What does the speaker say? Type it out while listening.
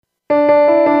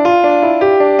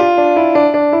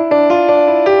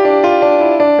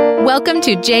Welcome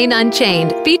to Jane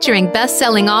Unchained, featuring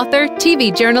best-selling author,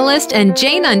 TV journalist, and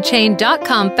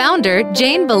JaneUnchained.com founder,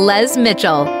 Jane Velez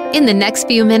Mitchell. In the next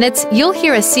few minutes, you'll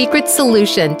hear a secret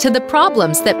solution to the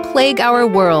problems that plague our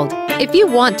world. If you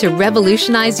want to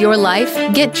revolutionize your life,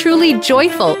 get truly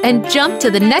joyful, and jump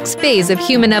to the next phase of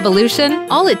human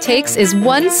evolution, all it takes is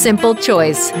one simple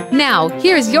choice. Now,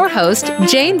 here's your host,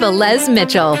 Jane Velez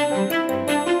Mitchell.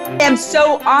 I am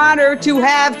so honored to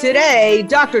have today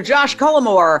Dr. Josh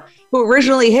Cullimore, who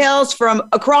originally hails from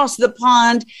across the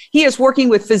pond. He is working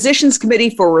with Physicians Committee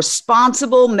for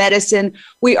Responsible Medicine.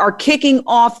 We are kicking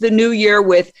off the new year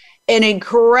with an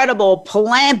incredible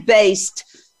plant-based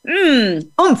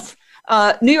oomph.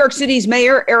 New York City's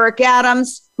Mayor Eric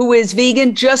Adams, who is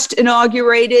vegan, just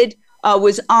inaugurated,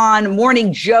 was on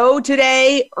Morning Joe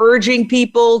today, urging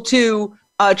people to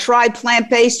try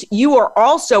plant-based. You are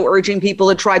also urging people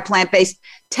to try plant-based.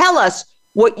 Tell us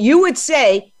what you would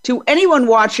say to anyone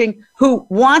watching who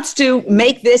wants to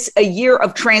make this a year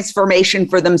of transformation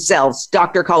for themselves.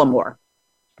 Dr. Cullimore.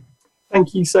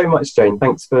 Thank you so much, Jane.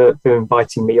 Thanks for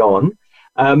inviting me on.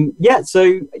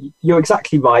 So you're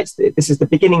exactly right. This is the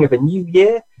beginning of a new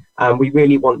year, and we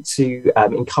really want to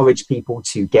encourage people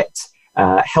to get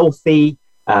healthy,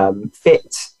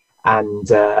 fit, and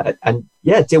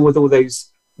deal with all those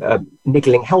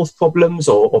niggling health problems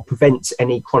or prevent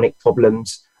any chronic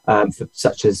problems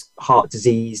such as heart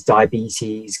disease,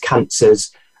 diabetes,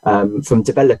 cancers from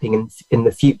developing in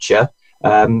the future,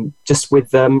 just with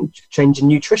changing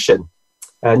nutrition.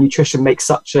 Nutrition makes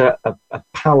such a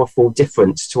powerful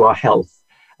difference to our health,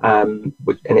 and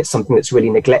it's something that's really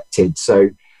neglected.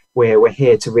 So we're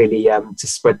here to really to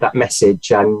spread that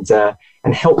message and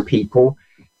help people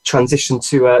transition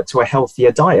to a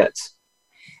healthier diet.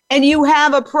 And you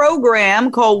have a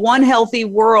program called One Healthy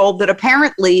World that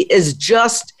apparently is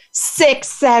just 6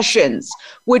 sessions,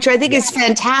 which I think is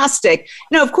fantastic.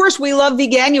 Now, of course, we love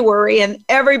Veganuary, and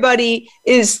everybody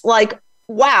is like,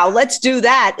 wow, let's do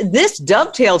that. This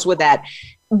dovetails with that,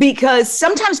 because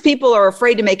sometimes people are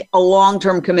afraid to make a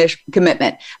long-term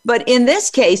commitment. But in this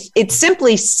case, it's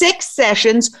simply 6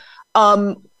 sessions.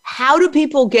 How do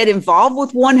people get involved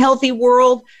with One Healthy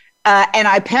World? And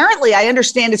apparently, I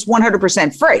understand it's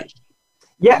 100% free.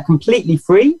 Yeah, completely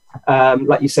free.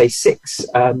 Like you say, 6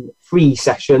 free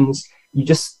sessions. You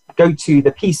just go to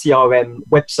the PCRM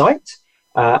website.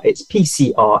 It's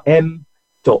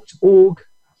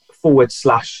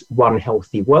pcrm.org/One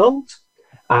Healthy World.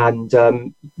 And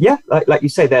like you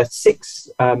say, there are 6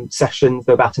 sessions.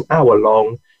 They're about an hour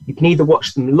long. You can either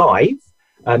watch them live.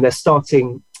 They're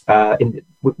starting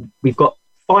we've got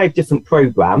 5 different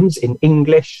programs in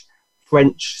English,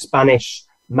 French, Spanish,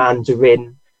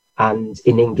 Mandarin, and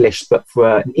in English, but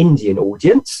for an Indian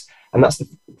audience. And that's the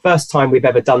first time we've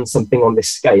ever done something on this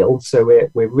scale. So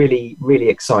we're really, really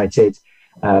excited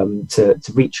to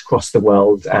reach across the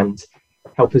world and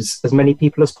help as many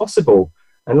people as possible.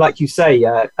 And like you say,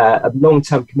 a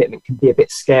long-term commitment can be a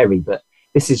bit scary, but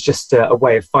this is just a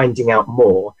way of finding out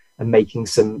more and making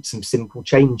some simple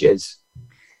changes.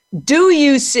 Do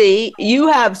you see,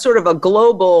 you have sort of a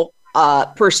global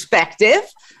perspective,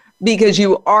 because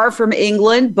you are from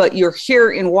England, but you're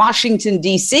here in Washington,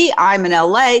 D.C. I'm in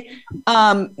L.A.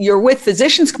 You're with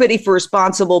Physicians Committee for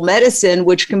Responsible Medicine,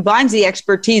 which combines the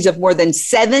expertise of more than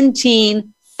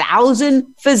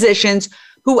 17,000 physicians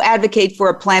who advocate for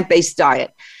a plant-based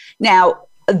diet. Now,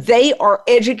 they are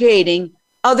educating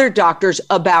other doctors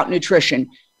about nutrition.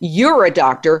 You're a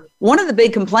doctor. One of the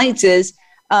big complaints is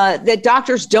that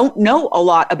doctors don't know a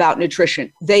lot about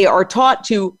nutrition. They are taught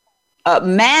to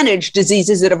manage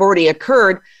diseases that have already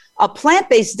occurred. A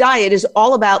plant-based diet is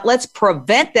all about let's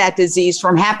prevent that disease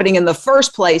from happening in the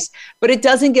first place, but it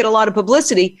doesn't get a lot of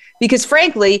publicity because,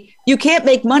 frankly, you can't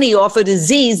make money off a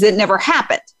disease that never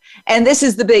happened. And this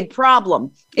is the big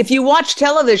problem. If you watch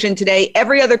television today,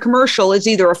 every other commercial is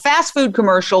either a fast food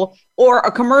commercial or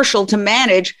a commercial to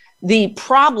manage the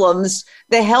problems,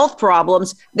 the health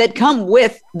problems that come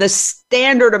with the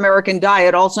standard American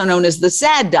diet, also known as the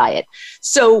SAD diet.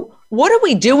 So what are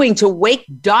we doing to wake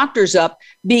doctors up?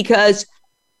 Because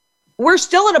we're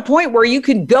still at a point where you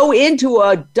can go into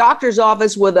a doctor's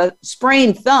office with a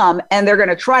sprained thumb and they're going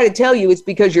to try to tell you it's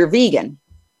because you're vegan.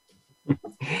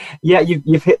 Yeah,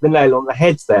 you've hit the nail on the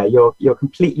head there. You're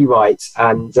completely right.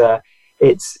 And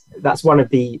that's one of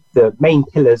the main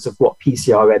pillars of what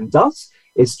PCRM does,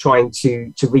 is trying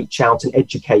to reach out and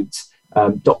educate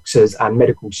doctors and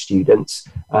medical students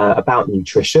about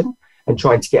nutrition, and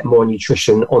trying to get more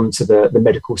nutrition onto the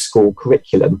medical school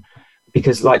curriculum.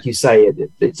 Because like you say,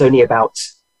 it's only about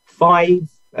 5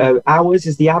 hours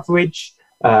is the average,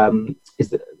 is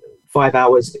the 5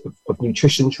 hours of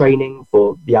nutrition training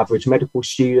for the average medical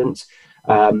student.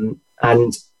 And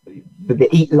the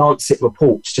Eat Lancet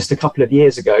report just a couple of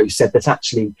years ago said that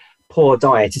actually poor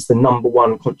diet is the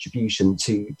 #1 contribution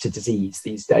to disease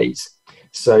these days.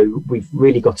 So we've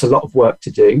really got a lot of work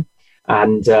to do.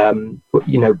 And,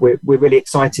 we're really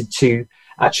excited to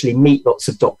actually meet lots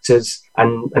of doctors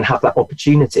and have that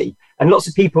opportunity. And lots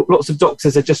of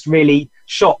doctors are just really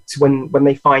shocked when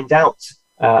they find out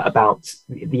about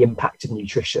the impact of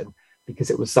nutrition, because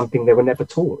it was something they were never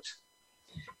taught.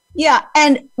 Yeah.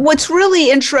 And what's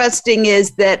really interesting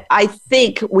is that I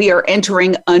think we are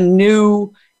entering a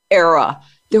new era.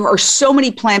 There are so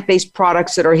many plant-based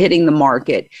products that are hitting the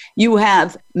market. You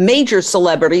have major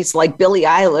celebrities like Billie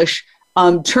Eilish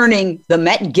turning the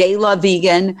Met Gala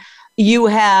vegan. You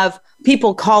have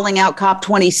people calling out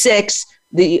COP26,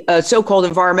 the so-called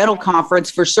environmental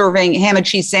conference, for serving ham and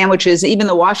cheese sandwiches. Even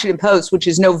the Washington Post, which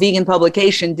is no vegan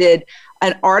publication, did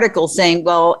an article saying,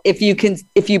 well,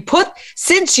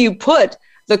 since you put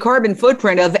the carbon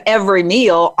footprint of every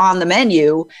meal on the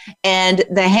menu, and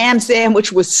the ham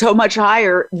sandwich was so much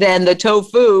higher than the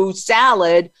tofu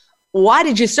salad, why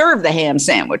did you serve the ham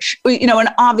sandwich? An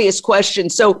obvious question.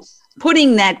 So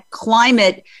putting that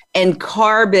climate and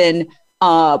carbon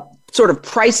sort of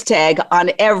price tag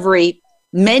on every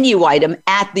menu item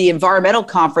at the environmental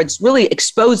conference really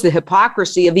exposed the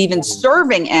hypocrisy of even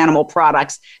serving animal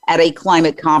products at a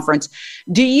climate conference.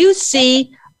 Do you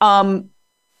see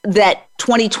that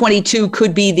 2022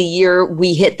 could be the year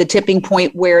we hit the tipping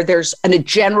point where there's a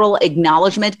general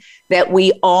acknowledgement that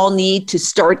we all need to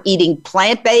start eating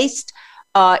plant-based,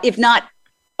 if not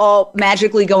all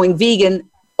magically going vegan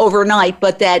overnight,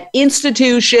 but that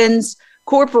institutions,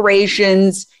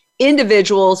 corporations,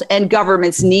 individuals, and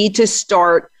governments need to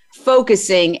start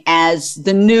focusing, as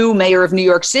the new mayor of New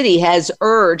York City has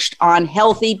urged, on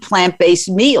healthy plant-based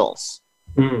meals?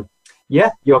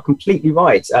 Yeah, you're completely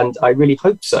right. And I really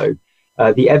hope so.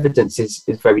 The evidence is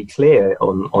very clear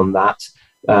on that.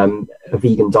 A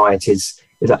vegan diet is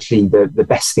actually the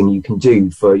best thing you can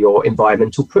do for your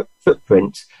environmental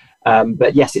footprint.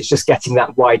 But yes, it's just getting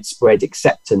that widespread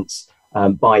acceptance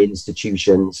by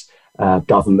institutions,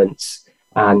 governments.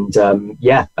 And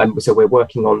so we're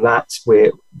working on that.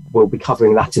 We'll be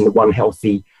covering that in the One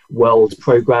Healthy World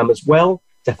program as well,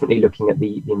 definitely looking at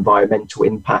the environmental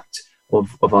impact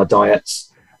of our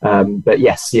diets. But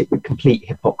yes, complete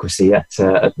hypocrisy at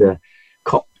the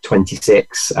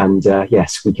COP26. And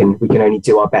yes, we can only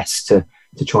do our best to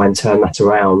try and turn that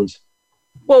around.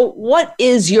 Well, what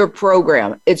is your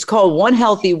program? It's called One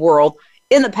Healthy World.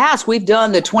 In the past, we've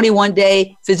done the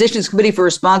 21-day Physicians Committee for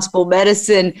Responsible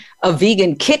Medicine, a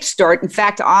vegan kickstart. In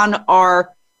fact, on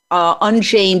our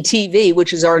Unchained TV,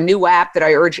 which is our new app that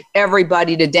I urge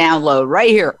everybody to download right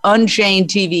here, Unchained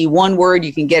TV, one word,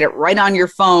 you can get it right on your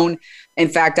phone. In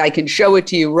fact, I can show it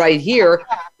to you right here.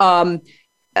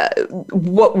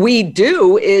 What we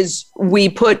do is we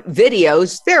put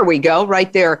videos, there we go,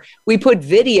 right there. We put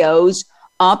videos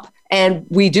up, and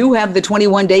we do have the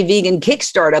 21-day vegan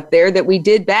kickstart up there that we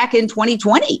did back in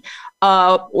 2020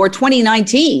 or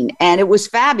 2019, and it was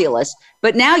fabulous.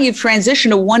 But now you've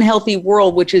transitioned to One Healthy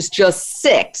World, which is just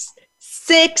six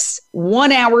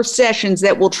 1-hour sessions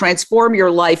that will transform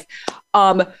your life.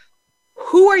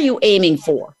 Who are you aiming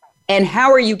for? And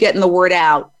how are you getting the word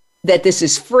out that this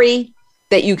is free,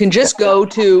 that you can just go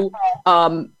to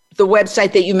the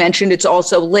website that you mentioned? It's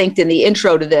also linked in the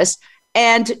intro to this.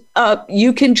 And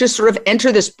you can just sort of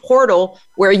enter this portal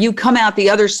where you come out the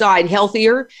other side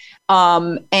healthier.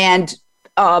 And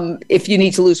if you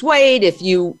need to lose weight, if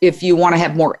you want to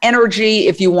have more energy,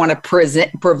 if you want to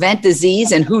prevent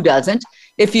disease, and who doesn't,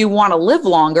 if you want to live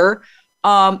longer,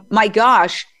 my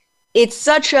gosh, it's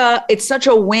such a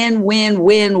win, win,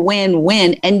 win, win,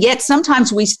 win. And yet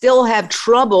sometimes we still have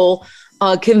trouble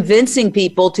convincing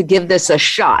people to give this a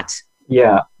shot.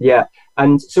 Yeah.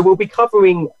 And so we'll be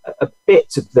covering a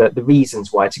bit of the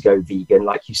reasons why to go vegan,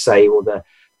 like you say, or the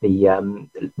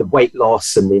weight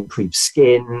loss and the improved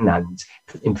skin and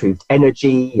improved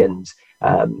energy and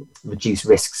reduced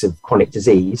risks of chronic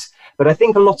disease. But I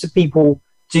think a lot of people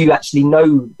do actually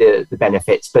know the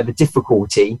benefits, but the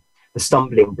difficulty, the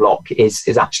stumbling block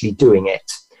is actually doing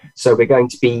it. So we're going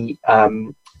to be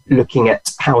looking at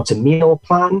how to meal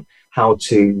plan, how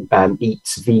to eat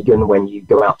vegan when you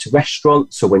go out to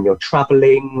restaurants or when you're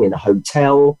traveling in a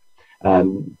hotel,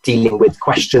 dealing with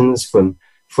questions from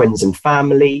friends and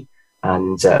family,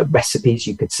 and recipes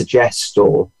you could suggest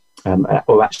or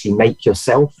actually make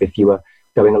yourself if you were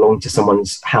going along to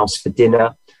someone's house for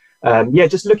dinner.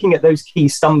 just looking at those key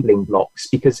stumbling blocks,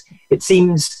 because it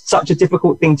seems such a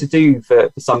difficult thing to do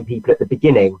for some people at the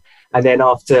beginning. And then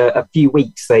after a few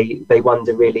weeks, they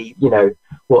wonder really,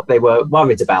 what they were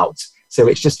worried about. So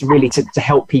it's just really to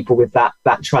help people with that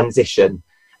transition.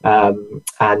 Like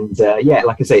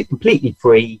I say, completely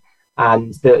free.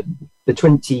 And the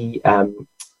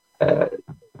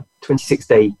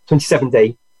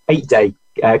 27-day, 8-day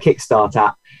Kickstart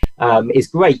app is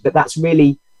great, but that's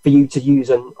really for you to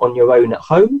use on your own at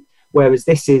home. Whereas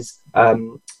this is a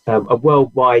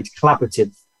worldwide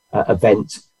collaborative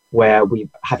event where we're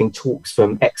having talks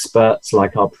from experts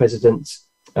like our president,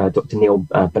 Dr. Neil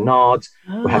Bernard.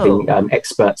 We're having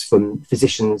experts from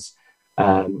physicians,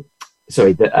 public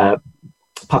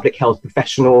health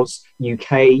professionals,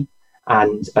 UK,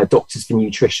 and Doctors for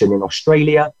Nutrition in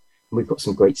Australia. And we've got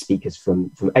some great speakers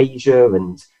from Asia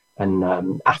and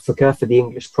Africa for the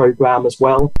English program as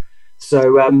well.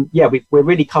 So we're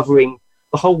really covering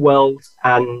the whole world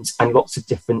and lots of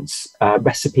different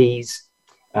recipes.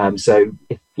 So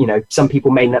if some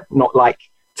people may not like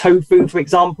tofu, for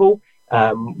example,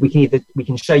 we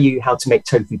can show you how to make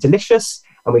tofu delicious,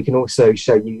 and we can also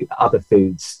show you other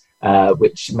foods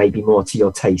which may be more to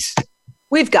your taste.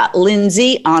 We've got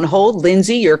Lindsay on hold.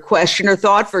 Lindsay, your question or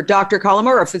thought for Dr.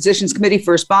 Cullimore of Physicians Committee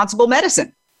for Responsible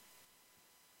Medicine.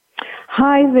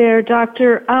 Hi there,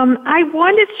 doctor. I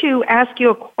wanted to ask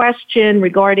you a question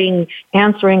regarding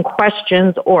answering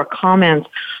questions or comments.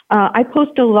 I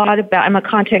post a lot about, I'm a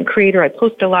content creator. I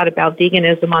post a lot about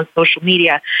veganism on social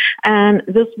media. And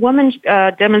this woman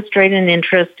demonstrated an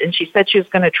interest, and she said she was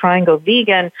going to try and go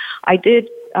vegan. I did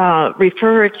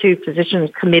refer her to Physicians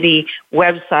Committee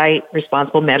website,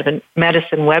 Responsible Medicine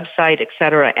website, et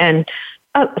cetera, and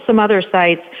some other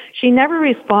sites. She never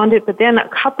responded, but then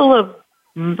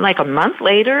a month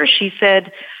later, she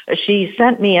said she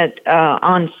sent me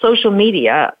on social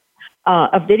media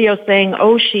a video saying,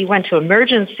 she went to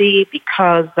emergency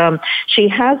because she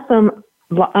has some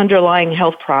underlying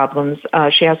health problems.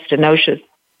 She has stenosis,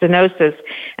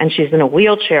 and she's in a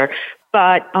wheelchair.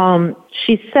 But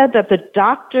she said that the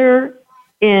doctor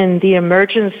in the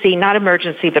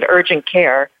urgent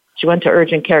care, she went to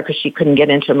urgent care because she couldn't get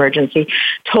into emergency,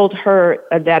 told her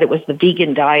that it was the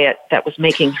vegan diet that was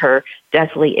making her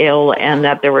deathly ill, and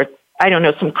that there were,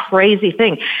 some crazy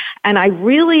thing. And I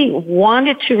really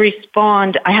wanted to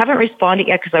respond. I haven't responded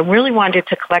yet because I really wanted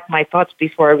to collect my thoughts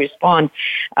before I respond.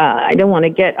 I don't want to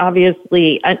get,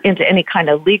 obviously, into any kind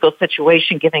of legal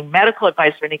situation, giving medical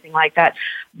advice or anything like that.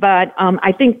 But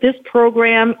I think this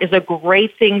program is a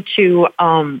great thing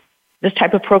this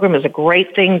type of program is a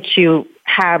great thing to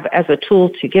have as a tool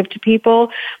to give to people.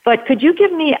 But could you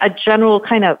give me a general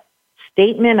kind of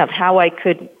statement of how I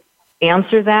could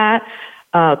answer that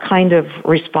kind of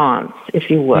response,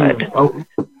 if you would?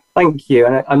 Thank you.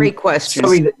 And I'm great question.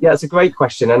 It's a great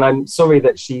question. And I'm sorry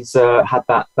that she's had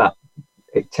that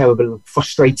terrible,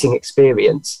 frustrating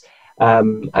experience.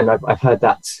 And I've heard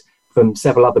that from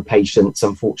several other patients,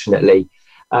 unfortunately.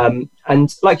 And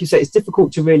like you say, it's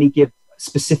difficult to really give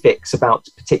specifics about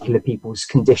particular people's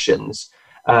conditions,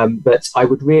 but I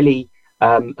would really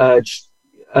urge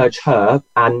her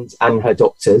and her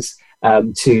doctors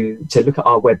to look at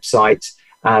our website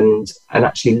and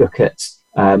actually look at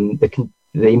the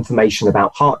information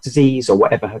about heart disease or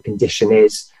whatever her condition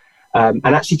is, and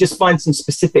actually just find some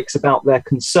specifics about their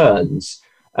concerns.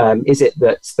 Is it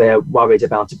that they're worried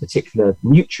about a particular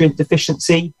nutrient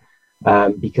deficiency?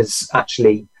 Because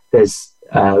actually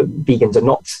vegans are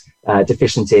not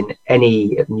deficient in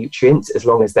any nutrient as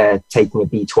long as they're taking a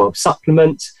B12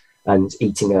 supplement and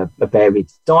eating a varied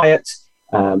diet.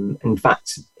 In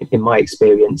fact, in my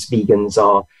experience, vegans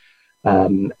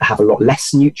have a lot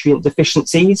less nutrient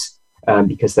deficiencies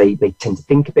because they tend to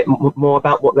think a bit more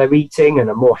about what they're eating and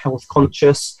are more health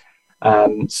conscious.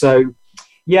 I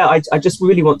just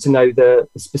really want to know the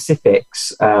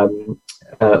specifics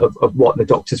of what the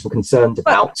doctors were concerned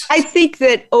about. But I think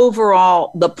that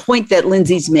overall, the point that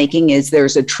Lindsay's making is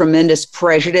there's a tremendous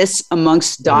prejudice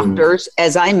amongst doctors.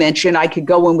 As I mentioned, I could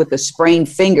go in with a sprained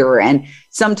finger, and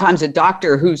sometimes a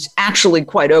doctor who's actually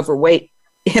quite overweight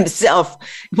himself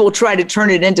will try to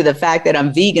turn it into the fact that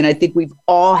I'm vegan. I think we've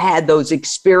all had those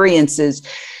experiences.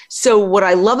 So what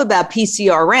I love about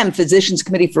PCRM, Physicians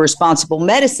Committee for Responsible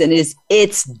Medicine, is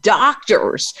it's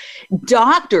doctors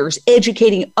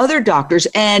educating other doctors,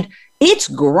 and it's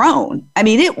grown. I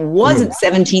mean, it wasn't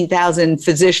 17,000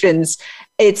 physicians.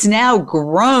 It's now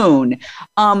grown.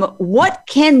 What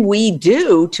can we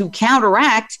do to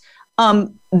counteract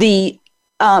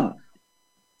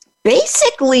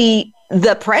basically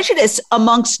the prejudice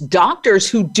amongst doctors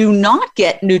who do not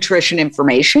get nutrition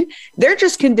information. They're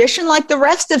just conditioned like the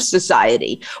rest of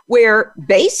society, where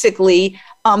basically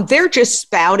they're just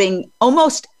spouting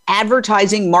almost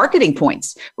advertising marketing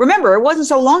points. Remember, it wasn't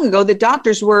so long ago that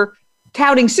doctors were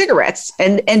touting cigarettes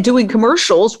and doing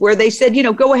commercials where they said,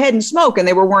 go ahead and smoke, and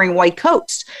they were wearing white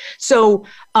coats. So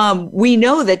we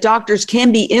know that doctors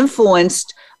can be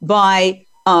influenced by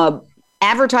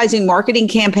advertising, marketing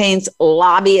campaigns,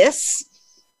 lobbyists.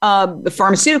 The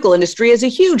pharmaceutical industry is a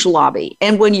huge lobby.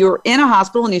 And when you're in a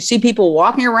hospital and you see people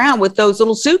walking around with those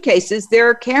little suitcases,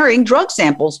 they're carrying drug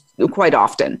samples quite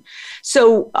often.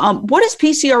 So what does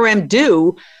PCRM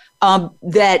do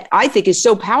that I think is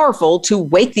so powerful to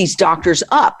wake these doctors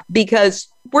up? Because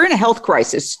we're in a health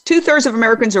crisis. 2/3 of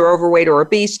Americans are overweight or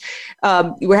obese.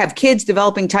 We have kids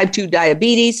developing type 2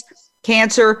 diabetes.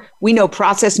 Cancer. We know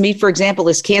processed meat, for example,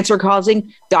 is cancer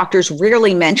causing. Doctors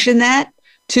rarely mention that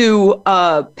to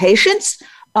patients.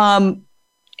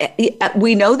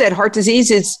 We know that heart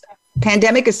disease is,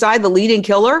 pandemic aside, the leading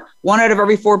killer. 1 out of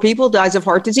every 4 people dies of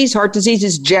heart disease. Heart disease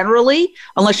is generally,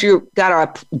 unless you've got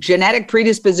a genetic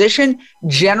predisposition,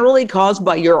 generally caused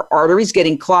by your arteries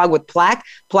getting clogged with plaque.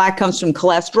 Plaque comes from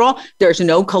cholesterol. There's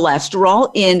no cholesterol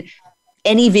in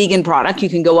any vegan product. You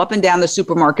can go up and down the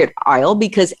supermarket aisle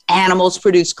because animals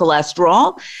produce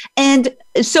cholesterol. And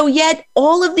so yet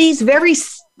all of these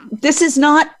this is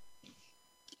not,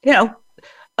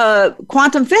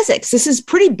 quantum physics. This is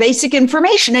pretty basic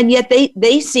information. And yet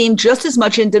they seem just as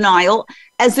much in denial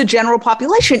as the general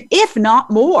population, if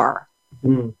not more.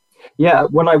 Yeah,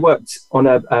 when I worked on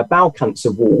a bowel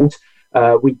cancer ward,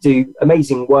 we do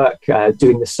amazing work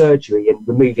doing the surgery and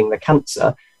removing the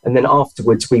cancer. And then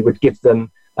afterwards, we would give them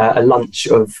a lunch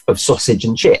of sausage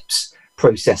and chips,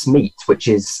 processed meat, which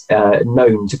is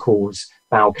known to cause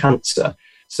bowel cancer.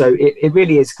 So it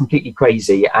really is completely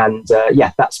crazy. And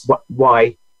that's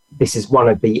why this is one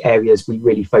of the areas we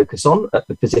really focus on at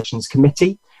the Physicians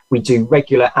Committee. We do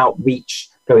regular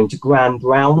outreach, going to grand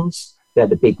rounds. They're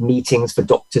the big meetings for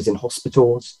doctors in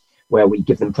hospitals, where we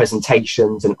give them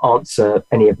presentations and answer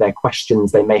any of their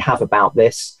questions they may have about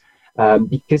this.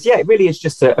 Because it really is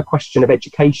just a question of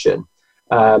education,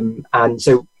 and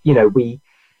so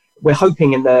we're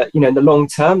hoping in the long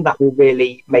term that will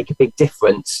really make a big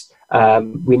difference.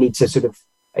 We need to sort of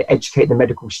educate the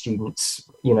medical students,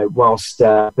 whilst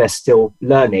they're still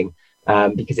learning,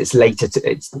 because it's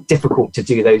difficult to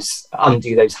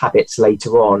undo those habits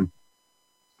later on.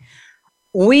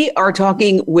 We are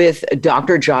talking with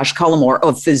Dr. Josh Cullimore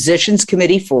of Physicians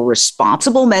Committee for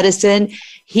Responsible Medicine.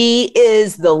 He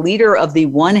is the leader of the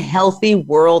One Healthy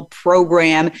World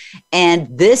program, and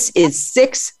this is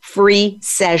 6 free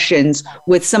sessions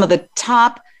with some of the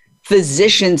top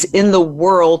physicians in the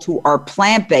world who are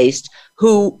plant-based,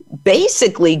 who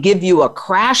basically give you a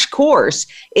crash course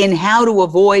in how to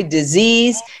avoid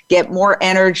disease, get more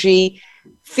energy,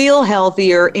 feel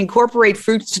healthier, incorporate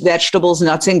fruits, vegetables,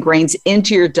 nuts, and grains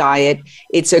into your diet.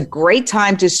 It's a great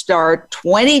time to start.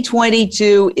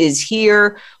 2022 is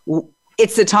here.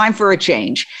 It's the time for a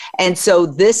change. And so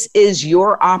this is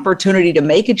your opportunity to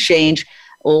make a change.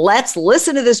 Let's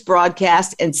listen to this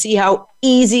broadcast and see how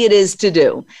easy it is to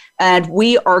do. And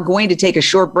we are going to take a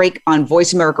short break on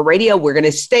Voice America Radio. We're going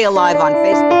to stay alive on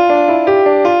Facebook.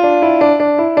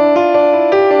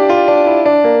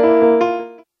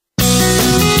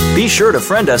 Be sure to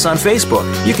friend us on Facebook.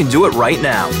 You can do it right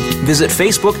now. Visit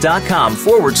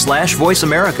facebook.com/Voice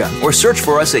America or search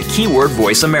for us at keyword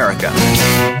Voice America.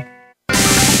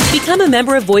 Become a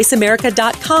member of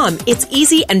VoiceAmerica.com. It's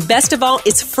easy, and best of all,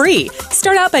 it's free.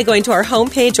 Start out by going to our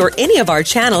homepage or any of our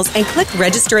channels and click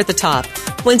register at the top.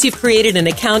 Once you've created an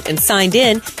account and signed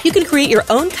in, you can create your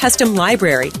own custom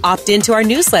library, opt into our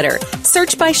newsletter,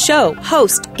 search by show,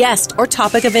 host, guest, or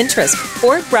topic of interest,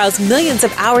 or browse millions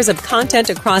of hours of content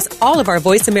across all of our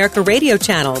Voice America radio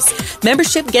channels.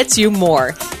 Membership gets you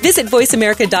more. Visit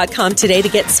VoiceAmerica.com today to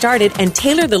get started and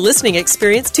tailor the listening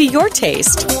experience to your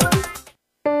taste.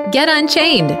 Get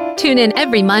Unchained. Tune in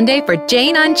every Monday for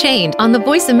Jane Unchained on the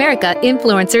Voice America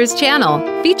Influencers channel,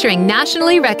 featuring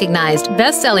nationally recognized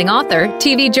best-selling author,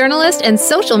 TV journalist, and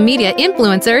social media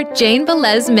influencer Jane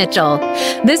Velez Mitchell.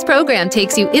 This program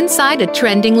takes you inside a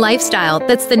trending lifestyle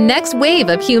that's the next wave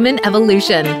of human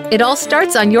evolution. It all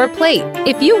starts on your plate.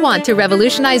 If you want to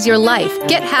revolutionize your life,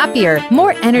 get happier,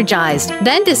 more energized,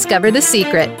 then discover the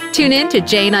secret. Tune in to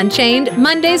Jane Unchained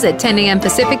Mondays at 10 a.m.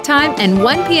 Pacific Time and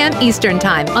 1 p.m. Eastern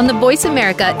Time on the Voice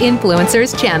America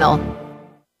Influencers channel.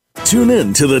 Tune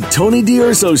in to the Tony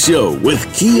D'Urso Show with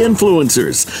key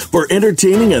influencers for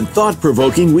entertaining and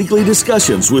thought-provoking weekly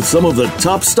discussions with some of the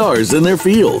top stars in their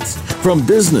fields. From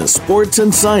business, sports,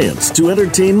 and science to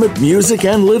entertainment, music,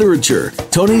 and literature,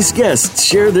 Tony's guests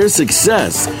share their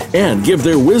success and give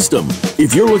their wisdom.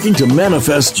 If you're looking to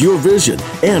manifest your vision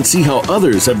and see how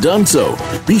others have done so,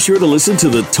 be sure to listen to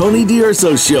The Tony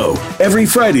D'Urso Show every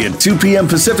Friday at 2 p.m.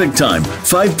 Pacific Time,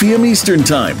 5 p.m. Eastern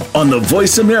Time on the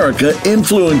Voice America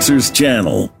Influencers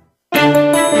Channel.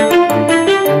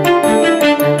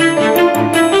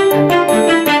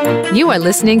 You are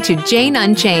listening to Jane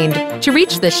Unchained. To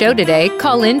reach the show today,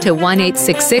 call in to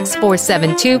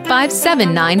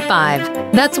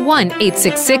 1-866-472-5795. That's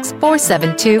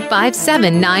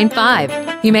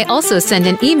 1-866-472-5795. You may also send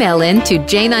an email in to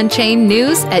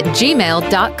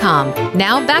janeunchainednews@gmail.com.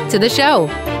 Now back to the show.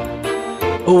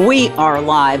 We are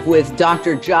live with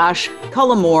Dr. Josh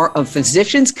Cullimore of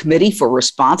Physicians Committee for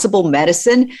Responsible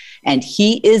Medicine, and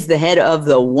he is the head of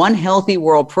the One Healthy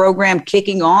World program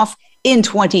kicking off in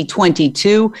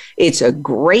 2022. It's a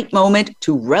great moment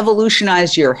to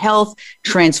revolutionize your health,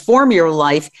 transform your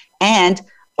life, and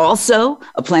also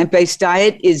a plant-based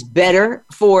diet is better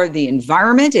for the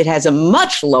environment. It has a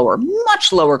much lower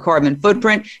carbon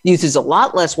footprint, uses a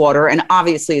lot less water, and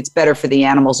obviously it's better for the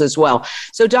animals as well.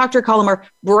 So Dr. Cullimore,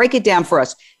 break it down for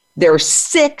us. There are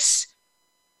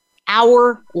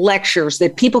 6-hour lectures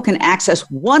that people can access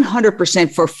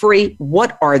 100% for free.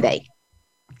 What are they?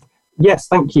 Yes,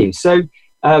 thank you. So,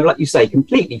 like you say,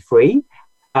 completely free.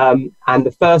 And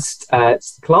the first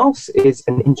class is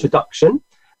an introduction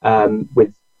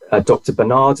with Dr.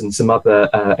 Bernard and some other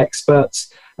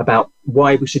experts about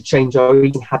why we should change our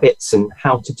eating habits and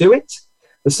how to do it.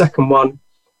 The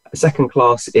second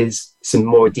class is some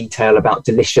more detail about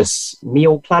delicious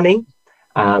meal planning.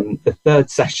 The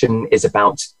third session is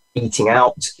about eating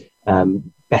out,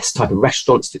 best type of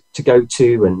restaurants to go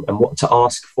to and what to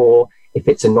ask for if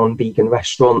it's a non-vegan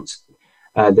restaurant.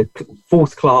 The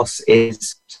fourth class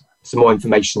is some more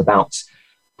information about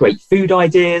great food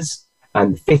ideas.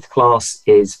 And the fifth class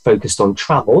is focused on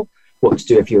travel, what to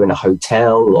do if you're in a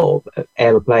hotel or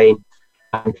airplane.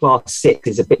 And class 6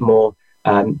 is a bit more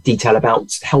detail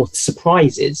about health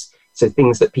surprises. So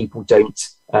things that people don't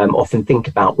often think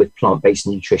about with plant-based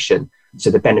nutrition.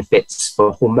 So the benefits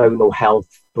for hormonal health,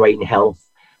 brain health,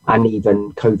 and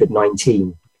even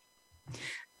COVID-19.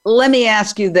 Let me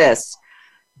ask you this.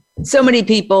 So many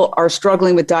people are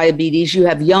struggling with diabetes. You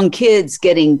have young kids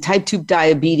getting type 2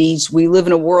 diabetes. We live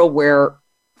in a world where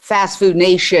Fast Food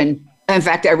Nation, in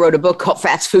fact, I wrote a book called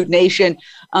Fast Food Nation.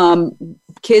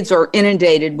 Kids are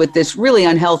inundated with this really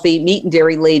unhealthy meat and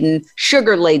dairy laden,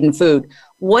 sugar laden food.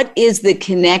 What is the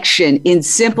connection in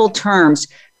simple terms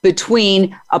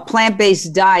between a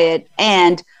plant-based diet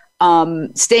and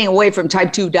staying away from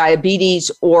type 2 diabetes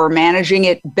or managing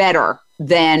it better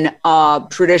than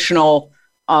traditional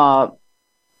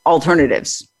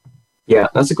alternatives? Yeah,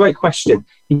 that's a great question.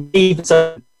 Even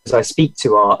as I speak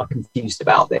to are confused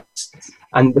about this.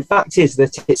 And the fact is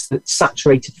that it's the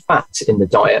saturated fat in the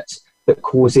diet that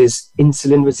causes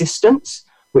insulin resistance,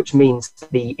 which means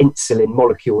the insulin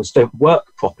molecules don't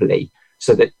work properly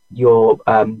so that your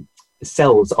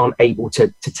cells aren't able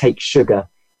to take sugar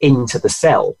into the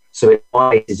cell. So it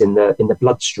rises in the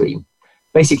bloodstream.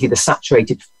 Basically, the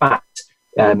saturated fat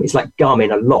is like gum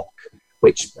in a lock,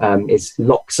 which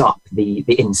locks up the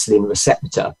insulin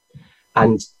receptor.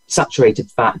 And saturated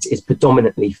fat is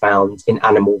predominantly found in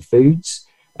animal foods.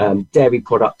 Dairy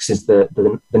products is the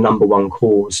number one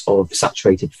cause of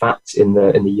saturated fat in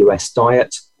the US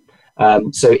diet.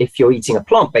 So if you're eating a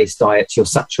plant-based diet, your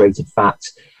saturated fat,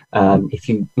 if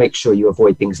you make sure you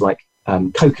avoid things like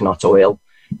coconut oil,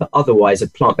 but otherwise a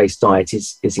plant-based diet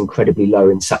is incredibly low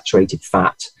in saturated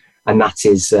fat. And that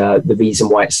is the reason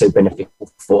why it's so beneficial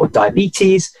for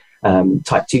diabetes,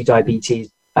 type 2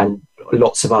 diabetes, and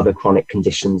lots of other chronic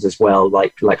conditions as well,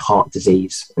 like heart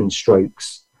disease and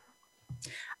strokes.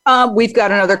 We've got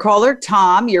another caller.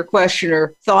 Tom, your question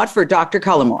or thought for Dr.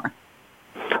 Cullimore.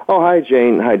 Oh, hi,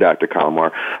 Jane. Hi, Dr.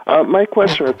 Cullimore. My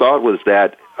question or thought was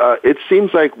that it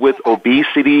seems like with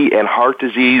obesity and heart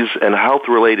disease and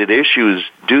health-related issues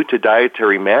due to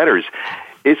dietary matters,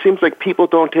 it seems like people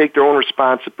don't take their own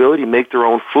responsibility, make their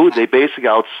own food. They basically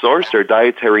outsource their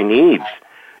dietary needs.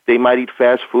 They might eat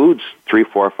fast foods 3,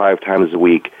 4, 5 times a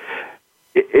week.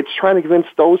 It's trying to convince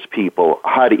those people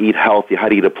how to eat healthy, how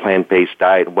to eat a plant-based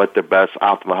diet, and what the best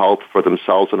optimal health for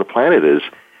themselves and the planet is.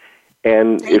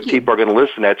 And if people are going to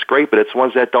listen, that's great, but it's the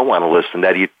ones that don't want to listen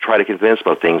that you try to convince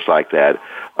about things like that.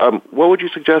 What would you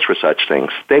suggest for such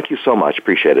things? Thank you so much.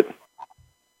 Appreciate it.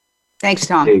 Thanks,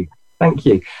 Tom. Thank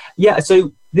you. Yeah,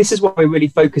 so this is why we're really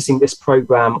focusing this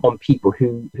program on people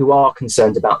who are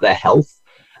concerned about their health,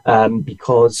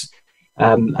 because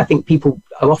I think people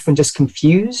are often just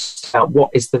confused about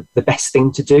what is the best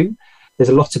thing to do. There's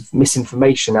a lot of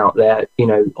misinformation out there,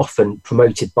 often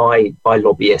promoted by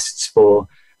lobbyists for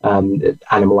the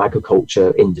animal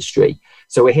agriculture industry.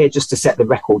 So we're here just to set the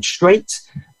record straight.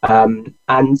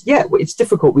 It's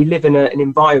difficult. We live in an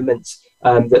environment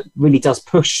that really does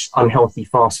push unhealthy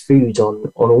fast food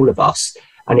on all of us.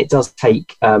 And it does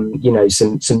take,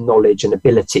 some knowledge and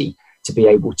ability to be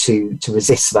able to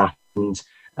resist that and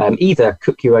either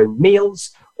cook your own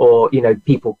meals or,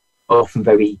 people are often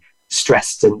very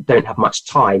stressed and don't have much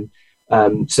time.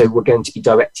 So we're going to be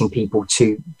directing people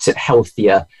to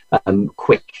healthier,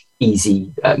 quick,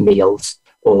 easy meals,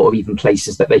 or even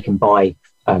places that they can buy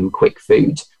quick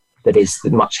food that is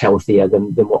much healthier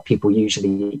than what people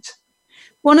usually eat.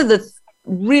 One of the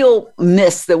real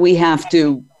myths that we have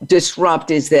to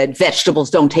disrupt is that vegetables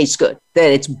don't taste good,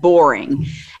 that it's boring.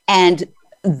 And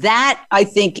that, I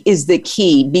think, is the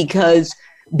key, because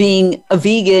being a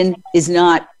vegan is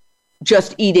not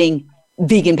just eating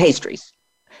vegan pastries.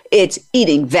 It's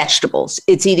eating vegetables.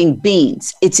 It's eating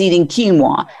beans. It's eating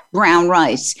quinoa, brown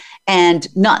rice, and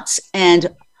nuts, and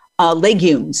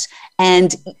legumes.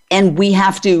 And we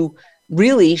have to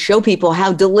really show people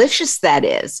how delicious that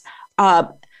is.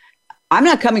 I'm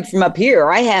not coming from up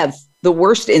here. I have the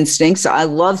worst instincts. I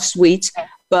love sweets,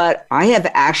 but I have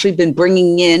actually been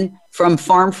bringing in from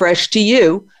Farm Fresh to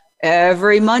You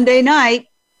every Monday night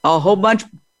a whole bunch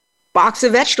box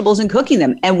of vegetables and cooking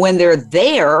them. And when they're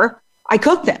there, I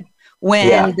cook them.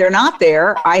 When they're not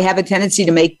there, I have a tendency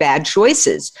to make bad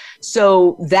choices.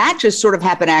 So that just sort of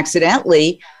happened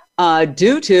accidentally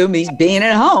due to me being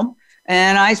at home.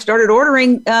 And I started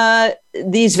ordering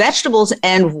these vegetables,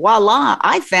 and voila,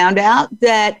 I found out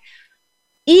that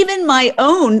even my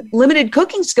own limited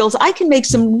cooking skills, I can make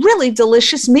some really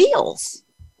delicious meals.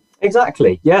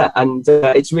 Exactly. Yeah. And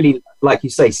it's really, like you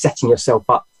say, setting yourself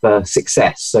up for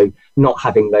success. So not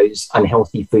having those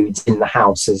unhealthy foods in the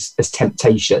house as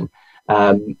temptation.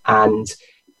 And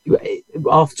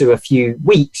after a few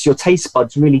weeks, your taste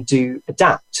buds really do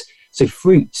adapt. So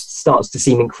fruit starts to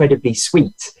seem incredibly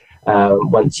sweet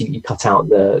once you cut out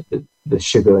the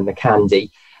sugar and the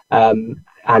candy. And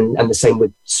the same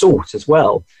with salt as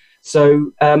well.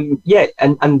 So, and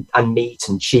meat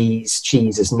and cheese.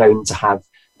 Cheese is known to have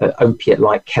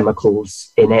opiate-like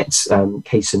chemicals in it,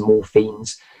 casein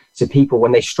morphines. So people,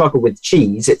 when they struggle with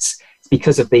cheese, it's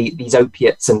because of these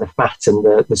opiates and the fat and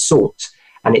the salt.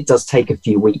 And it does take a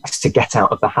few weeks to get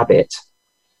out of the habit.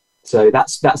 So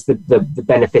that's the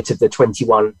benefit of the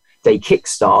 21-day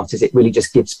kickstart, is it really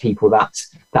just gives people that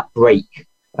break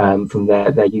from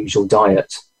their usual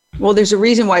diet. Well, there's a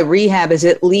reason why rehab is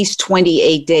at least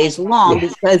 28 days long,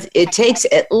 because it takes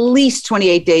at least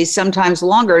 28 days, sometimes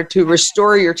longer, to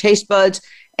restore your taste buds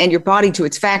and your body to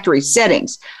its factory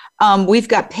settings. We've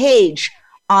got Paige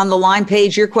on the line.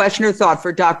 Paige, your question or thought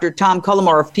for Dr. Tom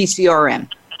Cullimore of PCRM.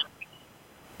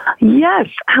 Yes.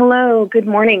 Hello. Good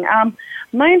morning.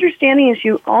 My understanding is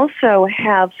you also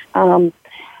have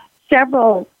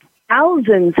several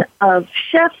thousands of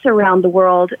chefs around the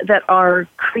world that are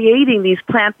creating these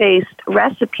plant-based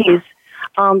recipes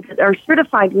that are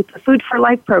certified with the Food for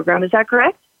Life program. Is that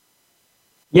correct?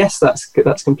 Yes,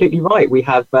 that's completely right. We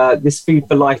have this Food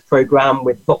for Life program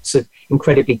with lots of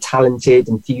incredibly talented,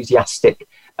 enthusiastic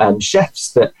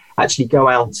chefs that actually go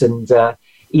out and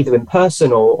either in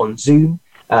person or on Zoom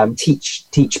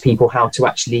teach people how to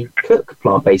actually cook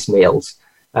plant-based meals.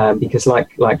 Because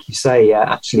like you say,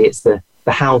 actually it's the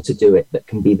how to do it that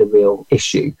can be the real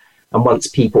issue. And once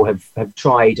people have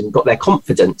tried and got their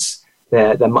confidence,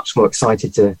 they're much more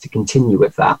excited to continue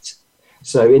with that.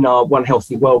 So in our One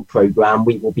Healthy World program,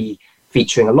 we will be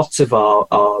featuring a lot of our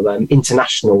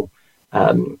international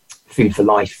Food for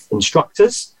Life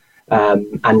instructors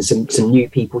and some new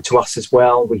people to us as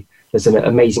well. There's an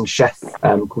amazing chef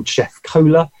called Chef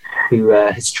Kola, who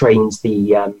has trained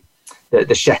the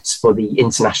chefs for the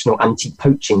International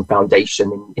Anti-Poaching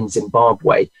Foundation in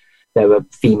Zimbabwe. They're a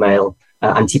female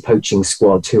anti-poaching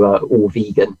squad who are all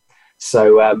vegan.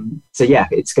 So yeah,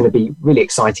 it's going to be really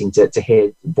exciting to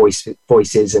hear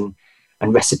voices and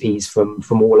recipes from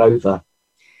all over.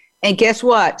 And guess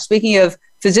what? Speaking of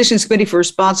Physicians Committee for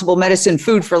Responsible Medicine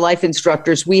Food for Life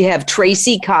instructors, we have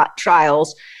Tracy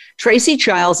Childs. Tracy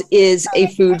Childs is a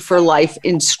Food for Life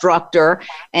instructor,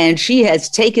 and she has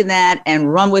taken that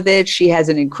and run with it. She has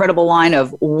an incredible line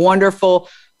of wonderful,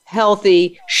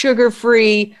 healthy,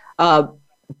 sugar-free,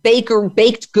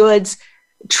 baked goods.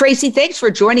 Tracy, thanks for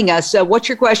joining us. What's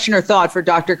your question or thought for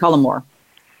Dr. Cullimore?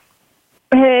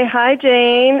 Hey, hi,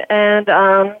 Jane,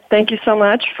 and thank you so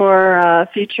much for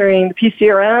featuring the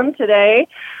PCRM today.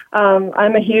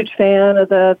 I'm a huge fan of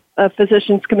the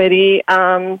Physicians Committee.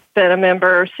 Been a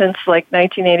member since like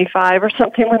 1985 or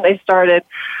something when they started.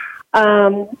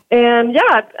 And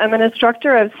yeah, I'm an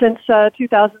instructor since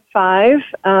 2005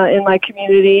 in my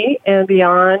community and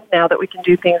beyond, now that we can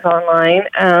do things online.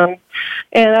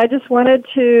 And I just wanted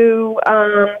to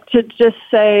just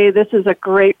say this is a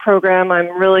great program.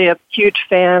 I'm really a huge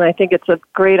fan. I think it's a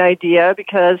great idea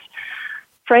because,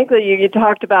 frankly, you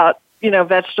talked about,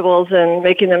 vegetables and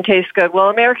making them taste good.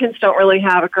 Well, Americans don't really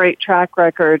have a great track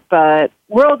record, but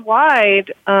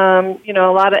worldwide, a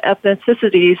lot of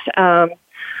ethnicities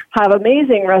have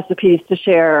amazing recipes to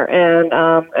share,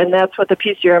 and that's what the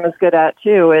PCRM is good at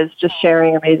too, is just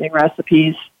sharing amazing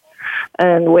recipes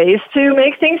and ways to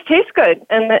make things taste good.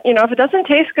 And if it doesn't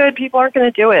taste good, people aren't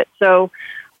going to do it. So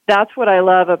that's what I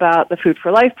love about the Food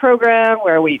for Life program,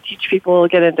 where we teach people,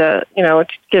 get into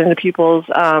people's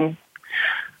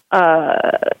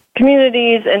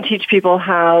communities and teach people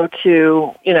how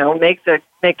to, make the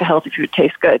healthy food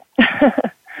taste good.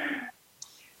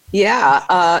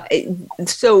 Yeah.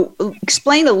 So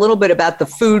explain a little bit about the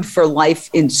Food for Life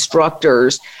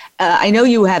instructors. I know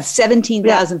you have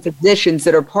 17,000 physicians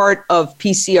that are part of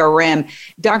PCRM.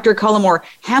 Dr. Cullimore,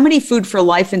 how many Food for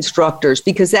Life instructors?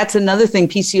 Because that's another thing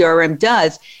PCRM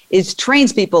does, is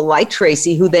trains people like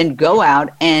Tracy who then go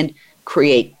out and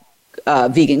create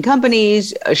vegan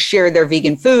companies, share their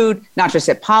vegan food, not just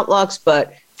at potlucks,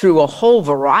 but through a whole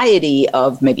variety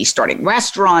of maybe starting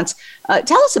restaurants.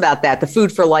 Tell us about that, the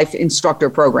Food for Life instructor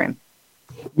program.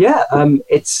 Yeah,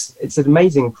 it's an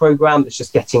amazing program that's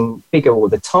just getting bigger all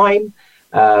the time.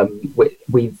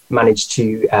 We've managed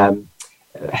to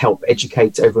help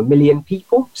educate over 1 million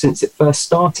people since it first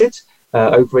started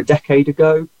over a decade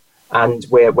ago. And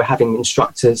we're having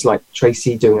instructors like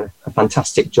Tracy doing a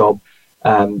fantastic job.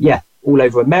 All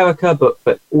over America,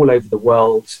 but all over the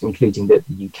world, including the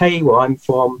UK, where I'm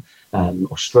from,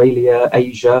 Australia,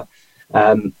 Asia.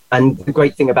 And the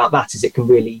great thing about that is it can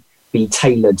really be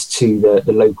tailored to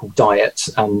the local diet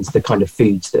and the kind of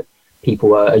foods that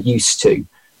people are used to.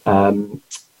 But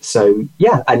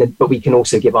we can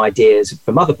also give ideas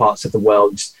from other parts of the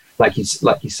world. Like you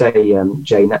say,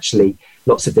 Jane, actually,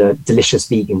 lots of the delicious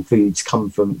vegan foods come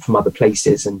from other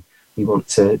places, and we want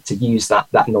to use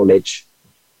that knowledge.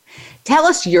 Tell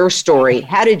us your story.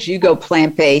 How did you go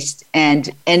plant-based and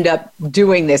end up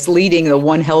doing this, leading the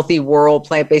One Healthy World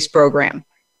plant-based program?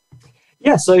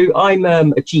 Yeah, so I'm a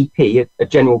GP, a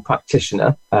general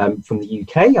practitioner from the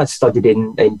UK. I studied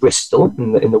in Bristol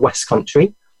in the West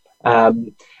Country. I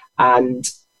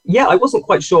wasn't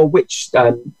quite sure which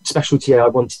specialty I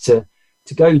wanted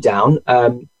to go down.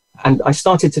 And I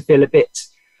started to feel a bit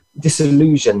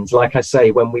disillusioned, like I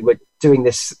say, when we were doing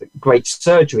this great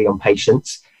surgery on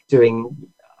patients, doing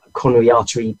coronary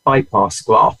artery bypass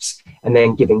grafts, and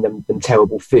then giving them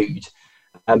terrible food,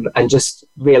 and just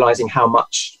realizing how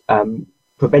much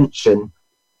prevention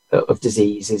of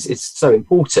disease is so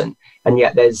important, and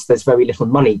yet there's very little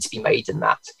money to be made in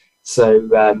that. So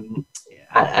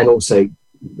and also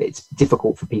it's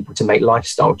difficult for people to make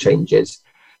lifestyle changes.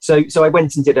 So I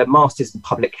went and did a master's in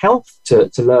public health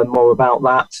to learn more about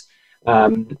that,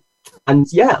 and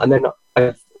then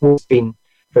I've always been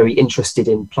very interested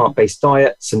in plant-based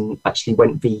diets, and actually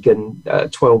went vegan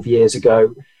 12 years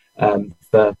ago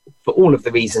for all of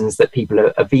the reasons that people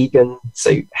are vegan,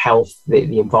 so health,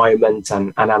 the environment,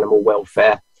 and animal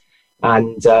welfare.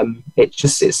 And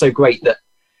it's so great that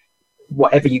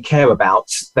whatever you care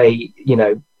about,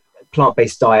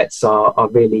 plant-based diets are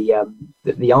really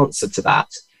the answer to that.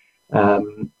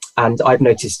 And I've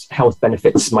noticed health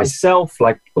benefits myself.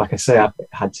 Like I say, I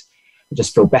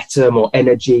just feel better, more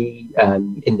energy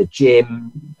in the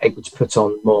gym, able to put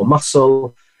on more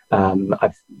muscle. My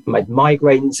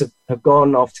migraines have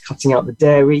gone after cutting out the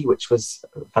dairy, which was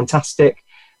fantastic.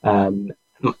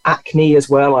 Acne as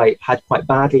well, I had quite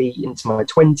badly into my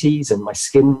 20s, and my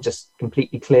skin just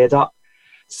completely cleared up.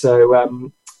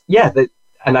 So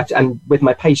and with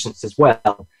my patients as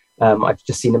well, I've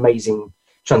just seen amazing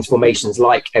transformations,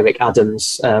 like Eric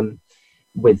Adams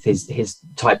with his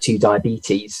type 2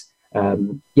 diabetes.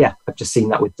 I've just seen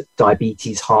that with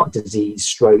diabetes, heart disease,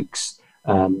 strokes.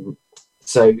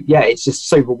 It's just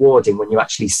so rewarding when you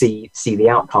actually see the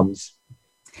outcomes.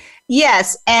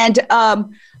 Yes. And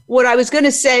what I was going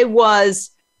to say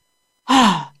was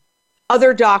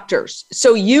other doctors.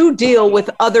 So you deal with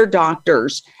other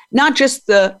doctors, not just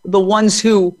the ones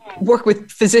who work with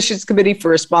Physicians Committee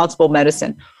for Responsible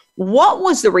Medicine. What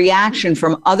was the reaction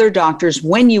from other doctors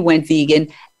when you went vegan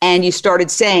and you started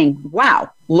saying, wow,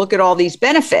 look at all these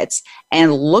benefits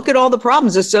and look at all the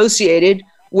problems associated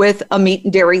with a meat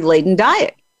and dairy laden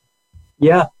diet?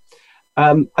 Yeah.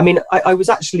 I was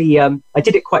actually, I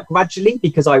did it quite gradually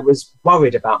because I was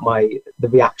worried about the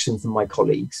reactions of my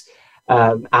colleagues.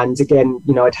 And again,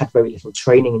 I'd had very little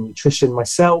training in nutrition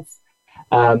myself.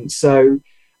 So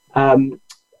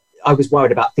I was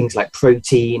worried about things like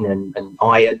protein and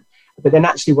iron. But then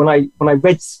actually when I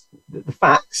read the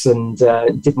facts and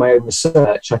did my own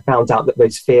research, I found out that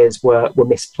those fears were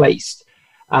misplaced.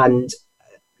 And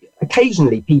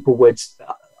occasionally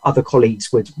other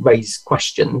colleagues would raise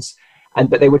questions,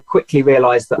 but they would quickly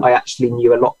realize that I actually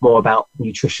knew a lot more about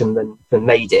nutrition than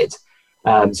they did.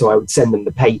 So I would send them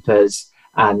the papers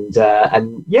and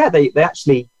they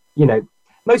actually,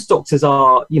 most doctors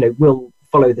will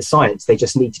follow the science. They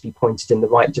just need to be pointed in the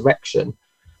right direction.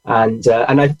 And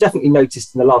I've definitely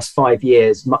noticed in the last 5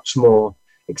 years, much more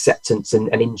acceptance and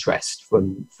interest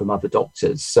from other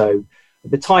doctors. So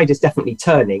the tide is definitely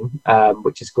turning,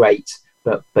 which is great,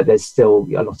 but there's still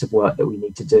a lot of work that we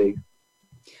need to do.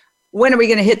 When are we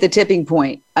going to hit the tipping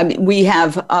point? I mean, we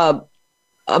have a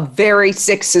very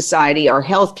sick society. Our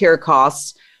healthcare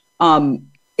costs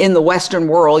in the Western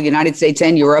world, United States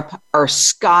and Europe, are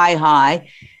sky high.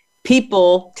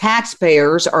 People,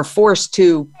 taxpayers, are forced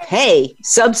to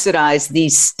subsidize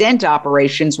these stent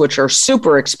operations, which are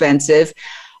super expensive.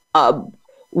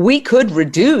 We could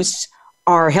reduce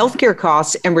our healthcare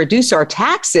costs and reduce our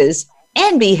taxes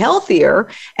and be healthier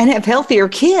and have healthier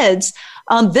kids.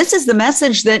 This is the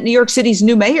message that New York City's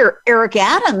new mayor, Eric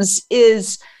Adams,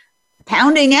 is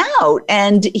pounding out.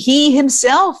 And he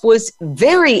himself was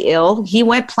very ill. He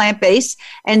went plant-based,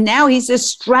 and now he's a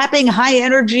strapping,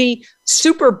 high-energy,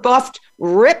 super buffed,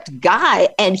 ripped guy.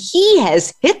 And he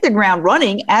has hit the ground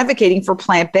running, advocating for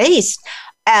plant-based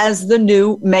as the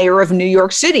new mayor of New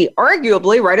York City,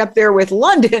 arguably right up there with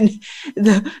London,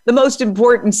 the most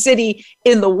important city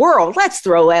in the world. Let's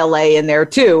throw LA in there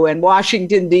too, and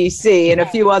Washington, D.C., and a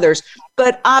few others.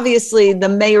 But obviously the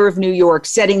mayor of New York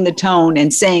setting the tone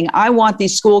and saying, I want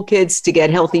these school kids to get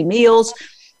healthy meals.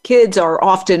 Kids are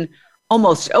often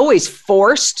almost always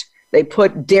forced. They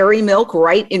put dairy milk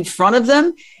right in front of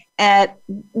them.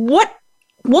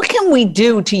 What can we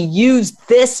do to use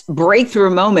this breakthrough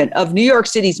moment of New York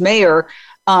City's mayor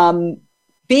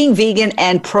being vegan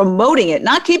and promoting it,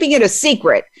 not keeping it a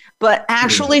secret, but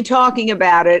actually talking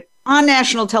about it on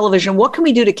national television? What can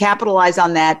we do to capitalize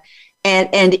on that?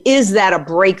 And is that a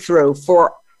breakthrough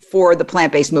for the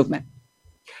plant-based movement?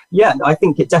 Yeah, I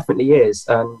think it definitely is.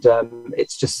 And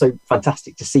it's just so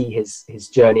fantastic to see his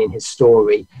journey and his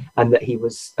story, and that he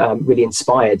was really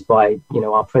inspired by,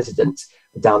 our president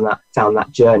down that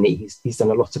journey. He's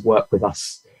done a lot of work with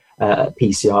us at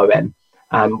PCRM.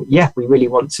 We really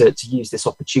want to use this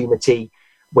opportunity.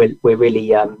 We're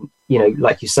really,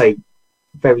 like you say,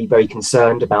 very, very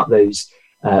concerned about those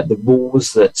the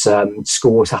rules that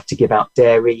schools have to give out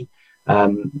dairy.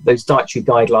 Those dietary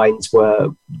guidelines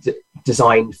were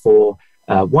designed for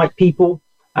white people,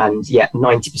 and yet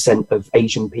 90% of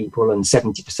Asian people and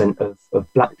 70%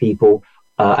 of Black people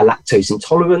are lactose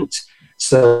intolerant.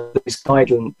 So those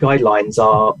guidelines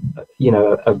are,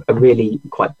 are really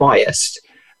quite biased.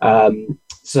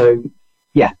 So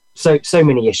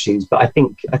many issues, but I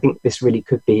think this really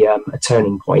could be a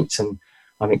turning point, and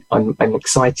I'm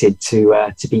excited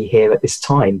to be here at this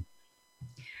time.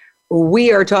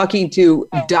 We are talking to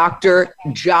Dr.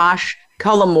 Josh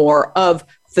Cullimore of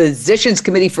Physicians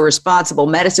Committee for Responsible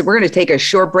Medicine. We're going to take a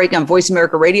short break on Voice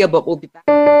America Radio, but we'll be back.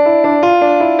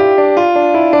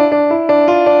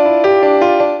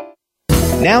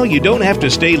 Now you don't have to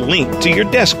stay linked to your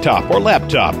desktop or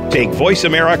laptop. Take Voice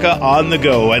America on the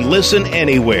go and listen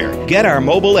anywhere. Get our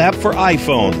mobile app for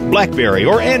iPhone, BlackBerry,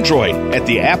 or Android at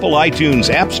the Apple iTunes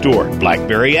App Store,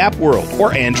 BlackBerry App World,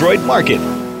 or Android Market.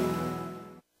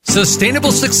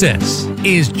 Sustainable success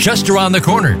is just around the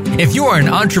corner. If you are an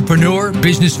entrepreneur,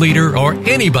 business leader, or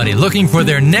anybody looking for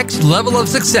their next level of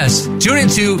success, tune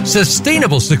into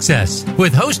Sustainable Success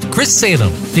with host Chris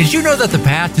Salem. Did you know that the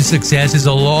path to success is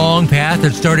a long path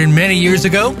that started many years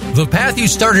ago? The path you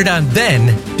started on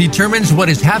then determines what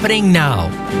is happening now.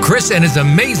 Chris and his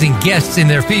amazing guests in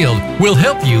their field will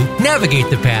help you navigate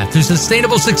the path to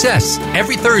sustainable success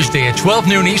every Thursday at 12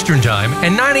 noon Eastern Time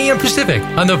and 9 a.m. Pacific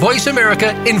on the Voice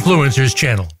America Influencers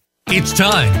channel. It's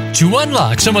time to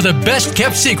unlock some of the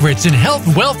best-kept secrets in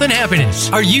health, wealth, and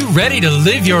happiness. Are you ready to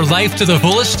live your life to the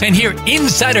fullest and hear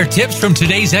insider tips from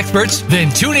today's experts?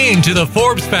 Then tune in to The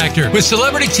Forbes Factor with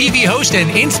celebrity TV host and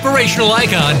inspirational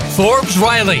icon, Forbes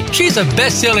Riley. She's a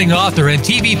best-selling author and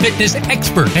TV fitness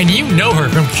expert, and you know her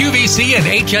from QVC and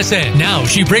HSN. Now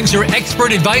she brings her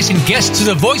expert advice and guests to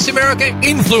the Voice America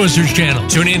Influencers channel.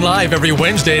 Tune in live every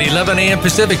Wednesday at 11 a.m.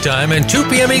 Pacific Time and 2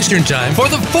 p.m. Eastern Time for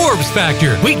The Forbes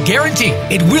Factor. We guarantee Guaranteed,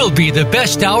 it will be the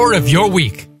best hour of your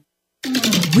week.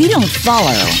 We don't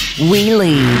follow, we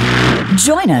lead.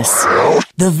 Join us,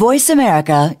 the Voice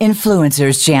America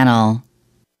Influencers Channel.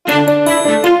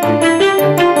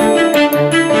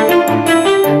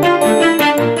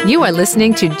 You are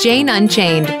listening to Jane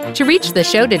Unchained. To reach the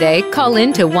show today, call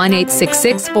in to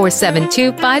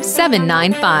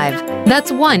 1-866-472-5795.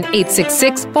 That's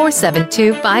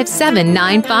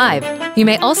 1-866-472-5795. You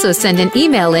may also send an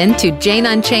email in to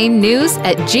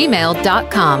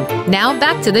janeunchainednews@gmail.com. Now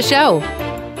back to the show.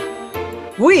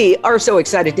 We are so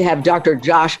excited to have Dr.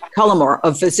 Josh Cullimore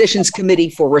of Physicians Committee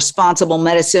for Responsible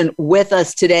Medicine with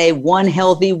us today. One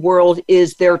Healthy World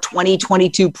is their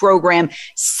 2022 program,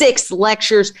 6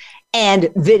 lectures and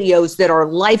videos that are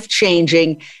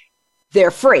life-changing.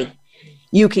 They're free.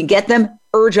 You can get them.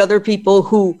 Urge other people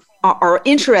who are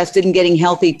interested in getting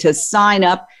healthy to sign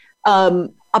up.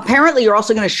 Apparently, you're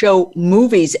also going to show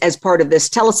movies as part of this.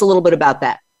 Tell us a little bit about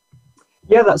that.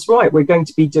 Yeah, that's right. We're going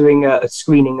to be doing a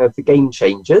screening of The Game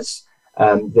Changers,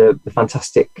 the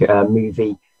fantastic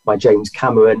movie by James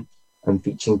Cameron, and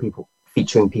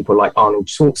featuring people like Arnold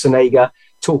Schwarzenegger,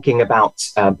 talking about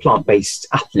plant-based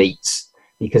athletes,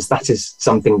 because that is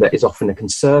something that is often a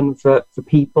concern for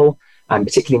people. And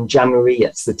particularly in January,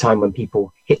 it's the time when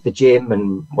people hit the gym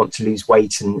and want to lose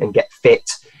weight and get fit.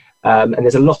 And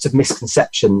there's a lot of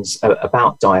misconceptions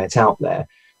about diet out there.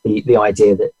 The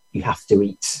idea that you have to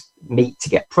eat meat to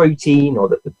get protein, or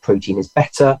that the protein is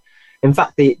better. In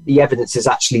fact, the evidence is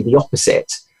actually the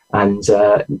opposite. And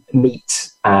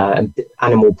meat and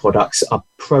animal products are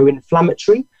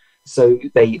pro-inflammatory. So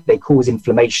they cause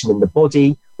inflammation in the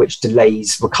body, which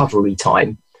delays recovery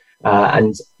time.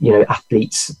 And,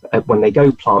 athletes, when they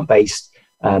go plant-based,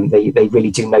 they really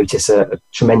do notice a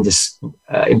tremendous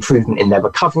improvement in their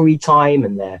recovery time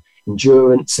and their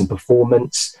endurance and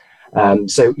performance.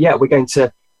 We're going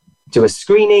to do a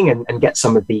screening and get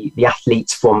some of the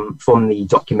athletes from the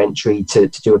documentary to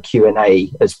do a Q&A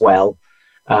as well.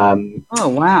 Oh,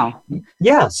 wow.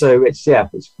 Yeah, so it's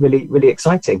really, really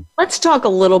exciting. Let's talk a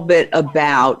little bit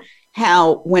about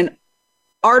how when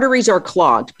arteries are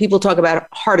clogged, people talk about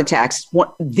heart attacks,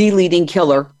 the leading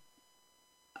killer.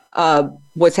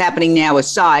 What's happening now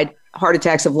aside, heart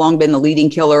attacks have long been the leading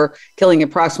killer, killing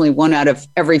approximately 1 out of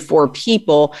every 4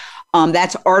 people.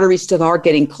 That's arteries to the heart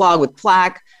getting clogged with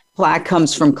plaque. Plaque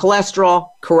comes from cholesterol.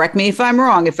 Correct me if I'm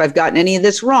wrong, if I've gotten any of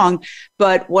this wrong.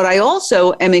 But what I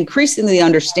also am increasingly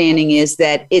understanding is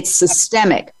that it's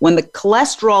systemic. When the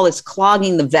cholesterol is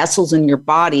clogging the vessels in your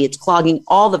body, it's clogging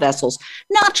all the vessels,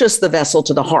 not just the vessel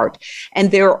to the heart.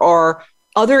 And there are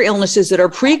other illnesses that are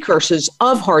precursors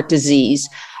of heart disease.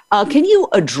 Can you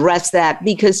address that?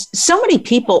 Because so many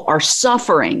people are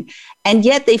suffering, and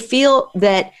yet they feel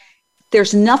that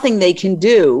there's nothing they can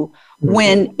do,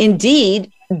 when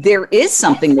indeed there is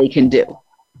something they can do.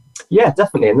 Yeah,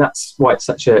 definitely. And that's why it's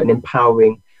such an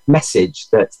empowering message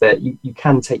that you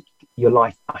can take your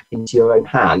life back into your own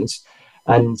hands.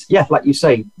 And yeah, like you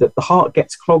say, that the heart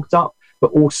gets clogged up,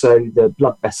 but also the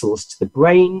blood vessels to the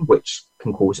brain, which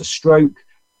can cause a stroke,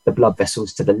 the blood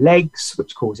vessels to the legs,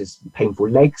 which causes painful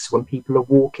legs when people are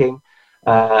walking,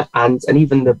 and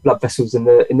even the blood vessels in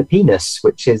the penis,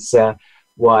 which is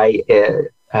why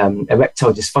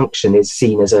erectile dysfunction is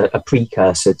seen as a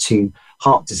precursor to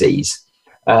heart disease.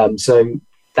 So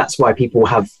that's why people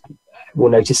will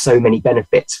notice so many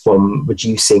benefits from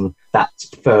reducing that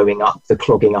furring up, the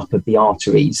clogging up of the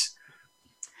arteries.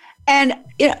 And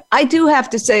I do have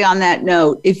to say on that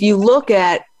note, if you look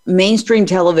at mainstream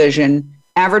television,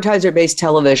 advertiser-based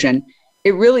television,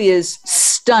 it really is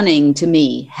stunning to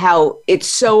me how it's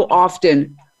so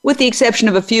often, with the exception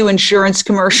of a few insurance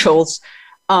commercials,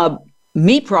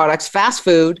 meat products, fast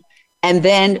food, and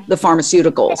then the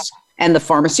pharmaceuticals. And the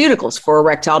pharmaceuticals for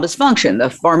erectile dysfunction, the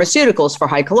pharmaceuticals for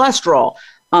high cholesterol.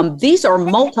 These are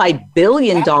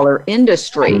multi-billion-dollar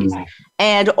industries.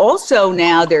 And also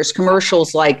now there's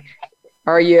commercials like,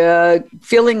 are you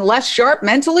feeling less sharp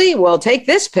mentally? Well, take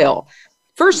this pill.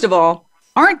 First of all,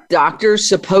 aren't doctors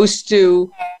supposed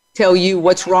to tell you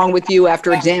what's wrong with you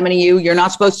after examining you? You're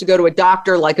not supposed to go to a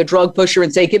doctor like a drug pusher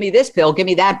and say, give me this pill, give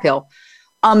me that pill.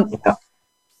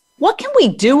 What can we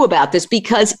do about this?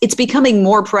 Because it's becoming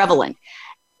more prevalent.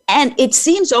 And it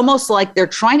seems almost like they're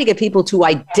trying to get people to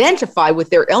identify with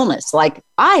their illness. Like,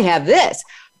 I have this,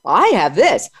 I have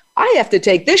this, I have to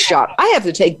take this shot, I have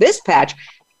to take this patch.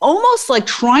 Almost like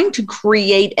trying to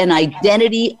create an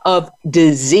identity of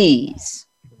disease.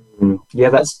 Yeah,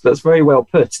 that's very well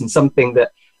put, and something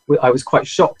that I was quite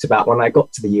shocked about when I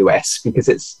got to the US, because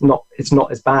it's not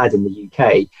as bad in the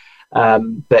UK.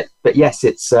 But yes,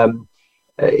 it's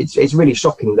it's really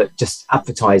shocking that just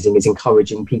advertising is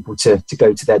encouraging people to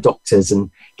go to their doctors and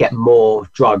get more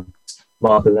drugs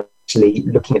rather than actually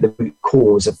looking at the root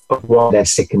cause of why they're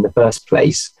sick in the first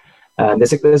place.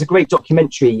 There's a great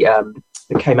documentary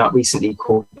that came out recently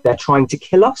called They're Trying to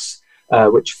Kill Us,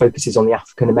 which focuses on the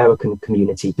African American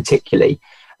community particularly.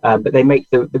 But they make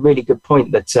the really good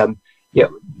point that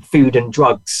food and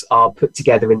drugs are put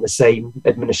together in the same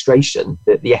administration,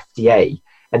 the FDA,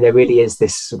 and there really is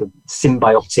this sort of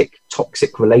symbiotic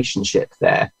toxic relationship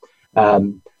there,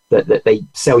 that they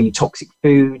sell you toxic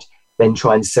food, then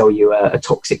try and sell you a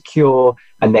toxic cure,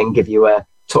 and then give you a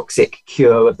toxic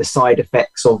cure of the side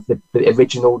effects of the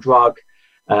original drug.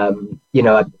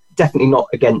 Definitely not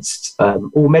against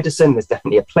all medicine. There's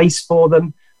definitely a place for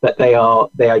them, but they are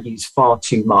used far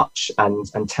too much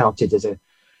and touted as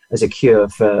a cure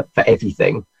for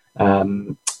everything.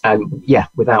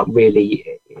 Without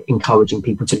really encouraging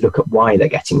people to look at why they're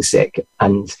getting sick.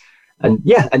 And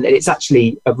it's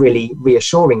actually a really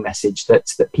reassuring message that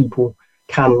people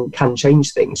can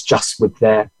change things just with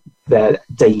their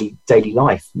daily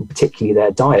life, and particularly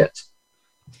their diet.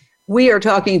 We are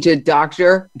talking to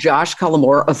Dr. Josh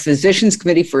Cullimore of Physicians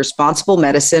Committee for Responsible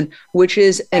Medicine, which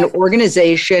is an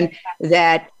organization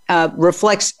that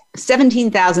reflects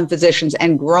 17,000 physicians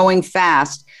and growing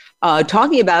fast,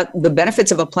 talking about the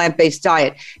benefits of a plant-based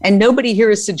diet. And nobody here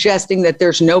is suggesting that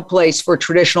there's no place for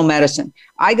traditional medicine.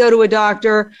 I go to a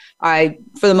doctor. I,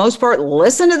 for the most part,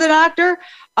 listen to the doctor.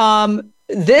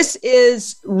 This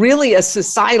is really a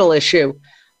societal issue.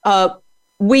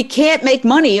 We can't make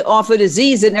money off a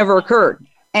disease that never occurred.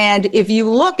 And if you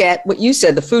look at what you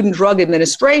said, the Food and Drug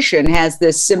Administration has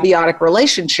this symbiotic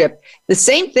relationship. The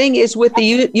same thing is with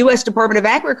the U.S. Department of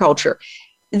Agriculture.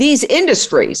 These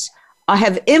industries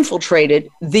have infiltrated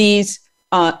these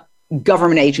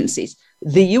government agencies.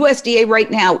 The USDA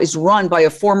right now is run by a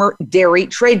former dairy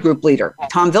trade group leader,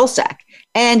 Tom Vilsack,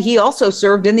 and he also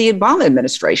served in the Obama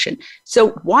administration. So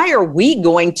why are we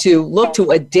going to look to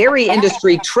a dairy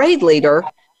industry trade leader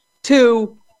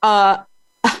to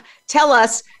tell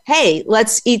us, hey,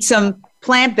 let's eat some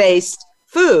plant-based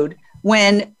food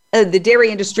when the dairy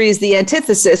industry is the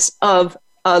antithesis of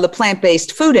the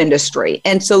plant-based food industry?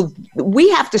 And so we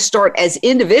have to start as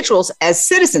individuals, as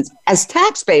citizens, as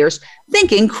taxpayers,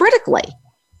 thinking critically.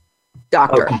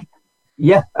 Doctor.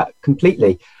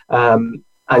 Completely.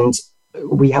 And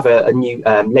we have a new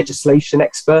legislation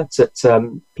expert at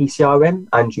PCRM,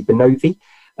 Andrew Bonovi,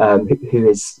 who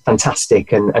is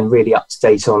fantastic and really up to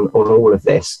date on all of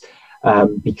this.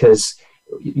 Because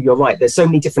you're right, there's so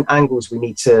many different angles we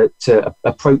need to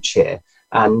approach here.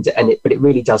 But it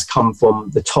really does come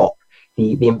from the top.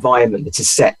 The environment that is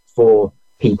set for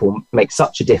people makes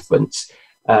such a difference.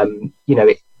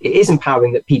 It is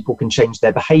empowering that people can change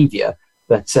their behavior,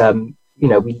 but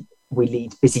we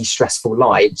lead busy, stressful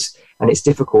lives, and it's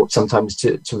difficult sometimes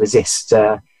to resist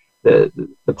the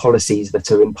policies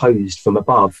that are imposed from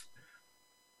above.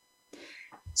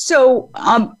 So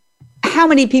how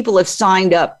many people have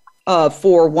signed up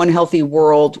for One Healthy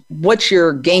World? What's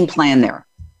your game plan there?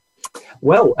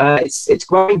 Well, it's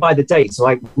growing by the day, so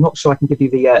I'm not sure I can give you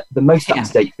the most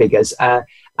up-to-date figures.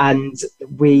 And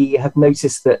we have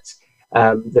noticed that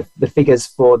the figures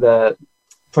for the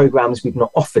programs we've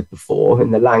not offered before in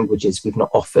the languages we've not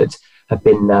offered have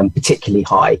been particularly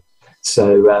high.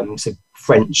 So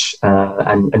French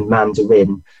and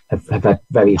Mandarin have had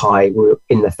very high. We're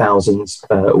in the thousands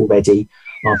already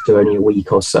after only a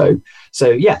week or so.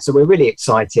 So we're really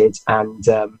excited, and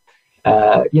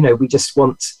we just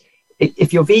want.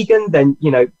 If you're vegan, then,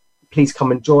 please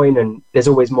come and join, and there's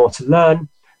always more to learn.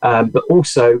 But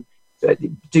also,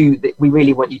 we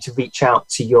really want you to reach out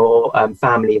to your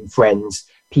family and friends,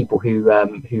 people who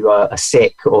are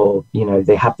sick, or,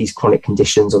 they have these chronic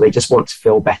conditions, or they just want to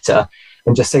feel better,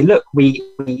 and just say, look,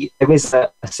 there is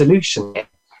a solution here,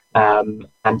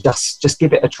 and just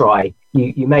give it a try.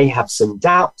 You may have some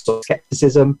doubts or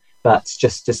skepticism, but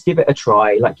just give it a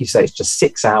try. Like you say, it's just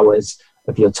 6 hours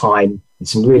of your time.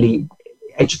 Some really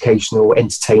educational,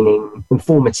 entertaining,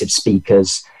 informative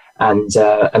speakers, and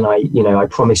I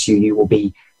promise you will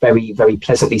be very, very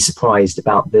pleasantly surprised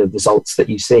about the results that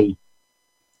you see.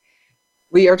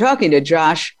 We are talking to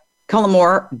Josh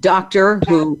Cullimore, doctor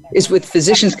who is with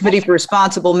Physicians Committee for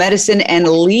Responsible Medicine and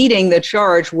leading the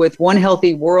charge with One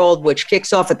Healthy World, which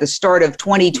kicks off at the start of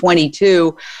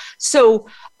 2022. So,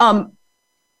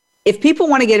 if people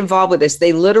want to get involved with this,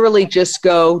 they literally just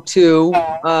go to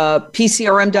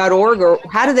pcrm.org, or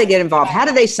how do they get involved? How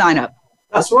do they sign up?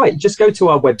 That's right. Just go to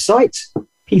our website,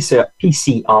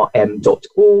 pcrm.org,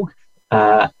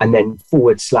 and then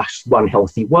 /One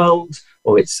Healthy World,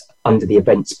 or it's under the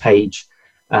events page.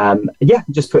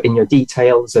 Just put in your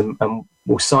details and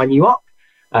we'll sign you up.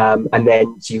 And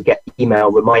then you get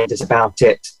email reminders about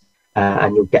it,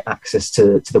 and you'll get access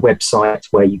to the website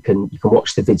where you can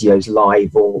watch the videos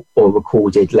live or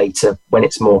recorded later when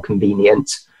it's more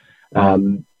convenient.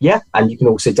 And you can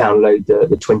also download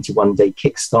the 21-day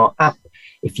Kickstart app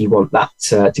if you want that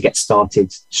to get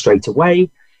started straight away.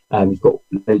 You've got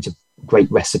loads of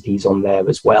great recipes on there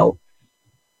as well.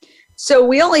 So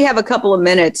we only have a couple of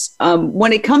minutes.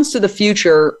 When it comes to the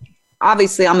future,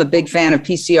 obviously I'm a big fan of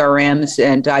PCRMs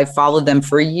and I've followed them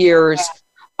for years.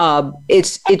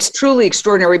 It's truly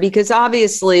extraordinary because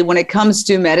obviously when it comes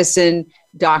to medicine,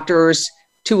 doctors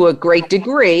to a great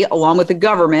degree, along with the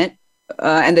government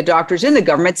and the doctors in the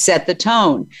government, set the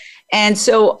tone. And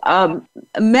so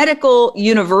medical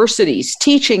universities,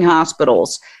 teaching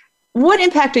hospitals, what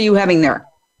impact are you having there?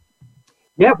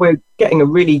 Yeah, we're getting a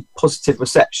really positive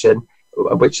reception,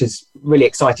 which is really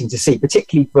exciting to see,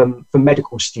 particularly from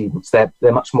medical students. They're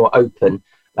much more open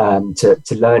to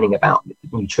learning about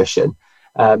nutrition.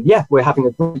 We're having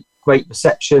a great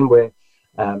reception.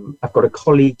 I've got a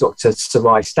colleague, Dr.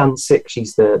 Sarai Stancic.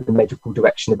 She's the medical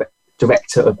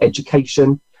director of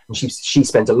education, and she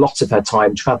spends a lot of her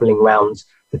time traveling around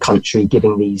the country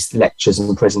giving these lectures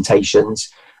and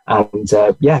presentations, and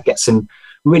get some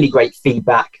really great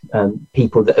feedback.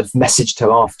 People that have messaged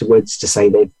her afterwards to say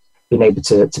they've been able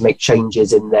to make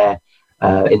changes in their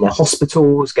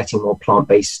hospitals, getting more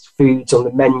plant-based foods on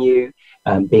the menu,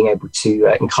 being able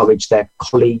to encourage their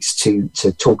colleagues to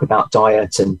talk about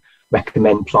diet and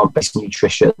recommend plant-based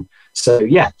nutrition. So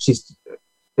she's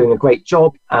doing a great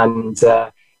job, and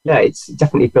it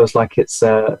definitely feels like it's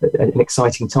an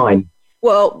exciting time.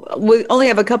 Well, we only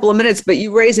have a couple of minutes, but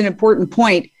you raise an important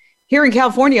point. Here in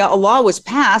California, a law was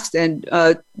passed, and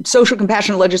social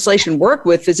compassion legislation worked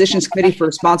with Physicians Committee for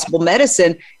Responsible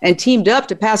Medicine and teamed up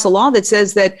to pass a law that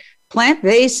says that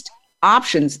plant-based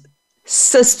options,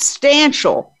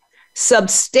 substantial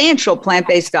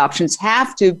plant-based options,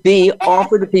 have to be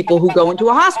offered to people who go into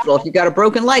a hospital. If you've got a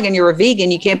broken leg and you're a vegan,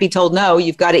 you can't be told no,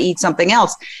 you've got to eat something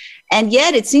else. And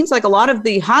yet it seems like a lot of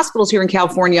the hospitals here in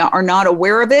California are not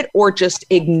aware of it or just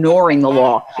ignoring the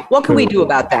law. What can we do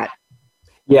about that?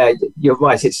 Yeah, you're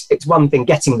right. It's one thing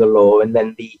getting the law, and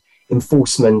then the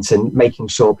enforcement and making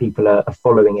sure people are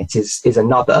following it is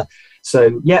another.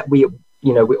 So we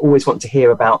always want to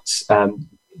hear about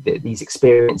these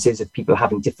experiences of people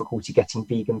having difficulty getting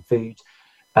vegan food.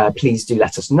 Please do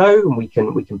let us know, and we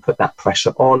can put that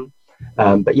pressure on.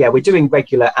 We're doing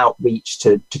regular outreach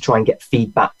to try and get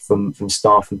feedback from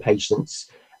staff and patients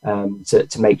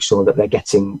to make sure that they're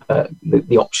getting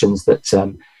the options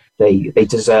that they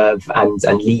deserve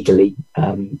and legally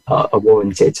are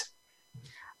warranted.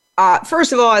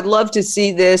 First of all, I'd love to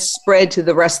see this spread to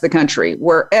the rest of the country,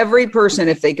 where every person,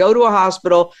 if they go to a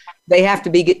hospital, they have to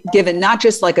be given not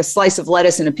just like a slice of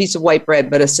lettuce and a piece of white bread,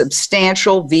 but a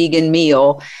substantial vegan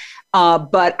meal.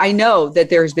 But I know that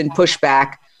there has been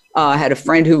pushback. I had a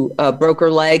friend who broke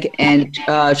her leg, and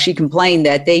she complained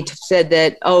that they said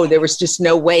that, there was just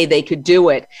no way they could do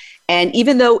it. And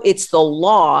even though it's the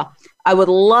law, I would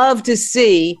love to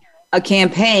see a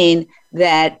campaign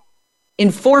that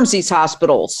informs these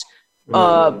hospitals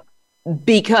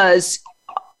because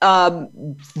a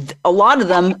lot of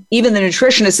them, even the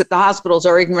nutritionists at the hospitals,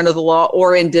 are ignorant of the law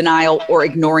or in denial or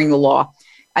ignoring the law.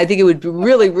 I think it would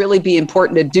really, really be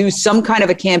important to do some kind of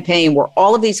a campaign where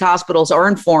all of these hospitals are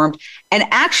informed and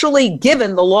actually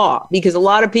given the law, because a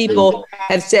lot of people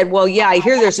have said, well, I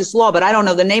hear there's this law, but I don't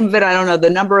know the name of it. I don't know the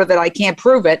number of it. I can't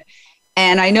prove it.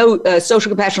 And I know social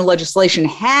compassion legislation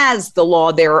has the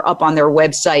law there up on their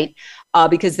website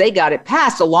because they got it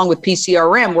passed along with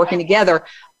PCRM working together.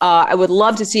 I would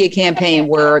love to see a campaign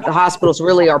where the hospitals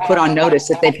really are put on notice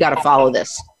that they've got to follow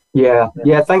this. Yeah.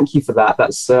 Thank you for that.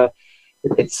 That's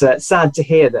it's sad to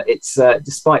hear that it's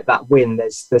despite that win,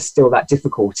 there's still that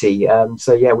difficulty. We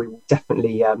will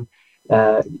definitely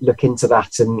look into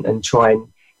that and try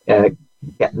and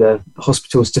get the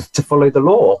hospitals to follow the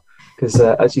law. Because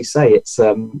as you say, it's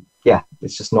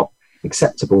just not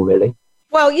acceptable, really.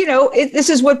 Well, this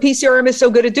is what PCRM is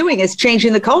so good at doing, is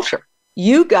changing the culture.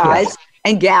 You guys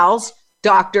and gals,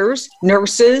 doctors,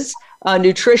 nurses,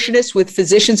 nutritionists with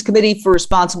Physicians Committee for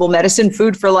Responsible Medicine,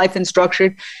 Food for Life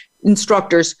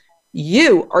instructors,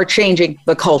 you are changing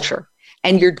the culture.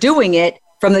 And you're doing it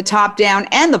from the top down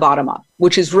and the bottom up,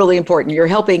 which is really important. You're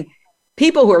helping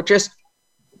people who are just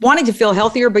wanting to feel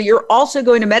healthier, but you're also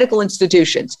going to medical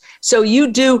institutions. So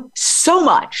you do so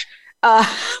much.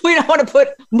 We don't want to put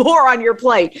more on your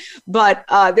plate, but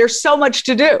there's so much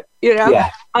to do,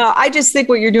 I just think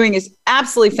what you're doing is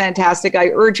absolutely fantastic. I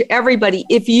urge everybody,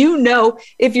 if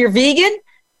you're vegan,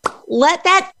 let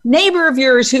that neighbor of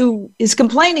yours who is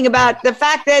complaining about the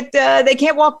fact that they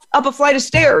can't walk up a flight of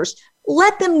stairs,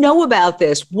 let them know about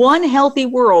this. One Healthy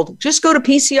World. Just go to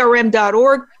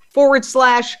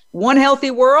pcrm.org/One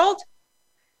Healthy World.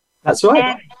 That's right.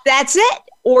 And that's it.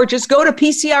 Or just go to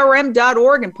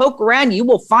pcrm.org and poke around. You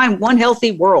will find One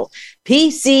Healthy World.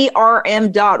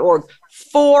 pcrm.org.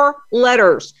 4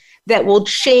 letters that will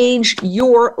change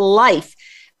your life.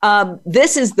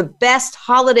 This is the best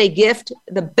holiday gift,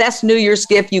 the best New Year's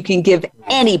gift you can give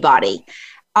anybody.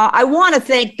 I want to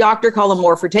thank Dr. Cullen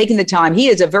Moore for taking the time. He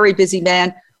is a very busy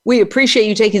man. We appreciate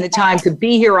you taking the time to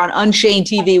be here on Unchained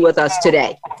TV with us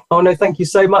today. Oh, no, thank you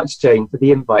so much, Jane, for the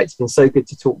invite. It's been so good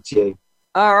to talk to you.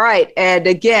 All right. And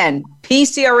again,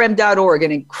 pcrm.org,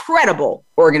 an incredible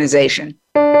organization.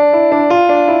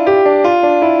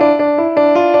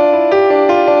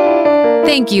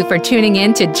 Thank you for tuning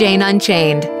in to Jane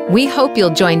Unchained. We hope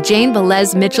you'll join Jane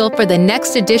Velez Mitchell for the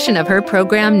next edition of her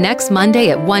program next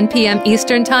Monday at 1 p.m.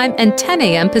 Eastern Time and 10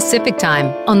 a.m. Pacific Time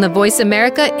on the Voice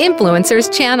America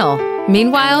Influencers channel.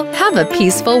 Meanwhile, have a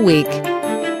peaceful week.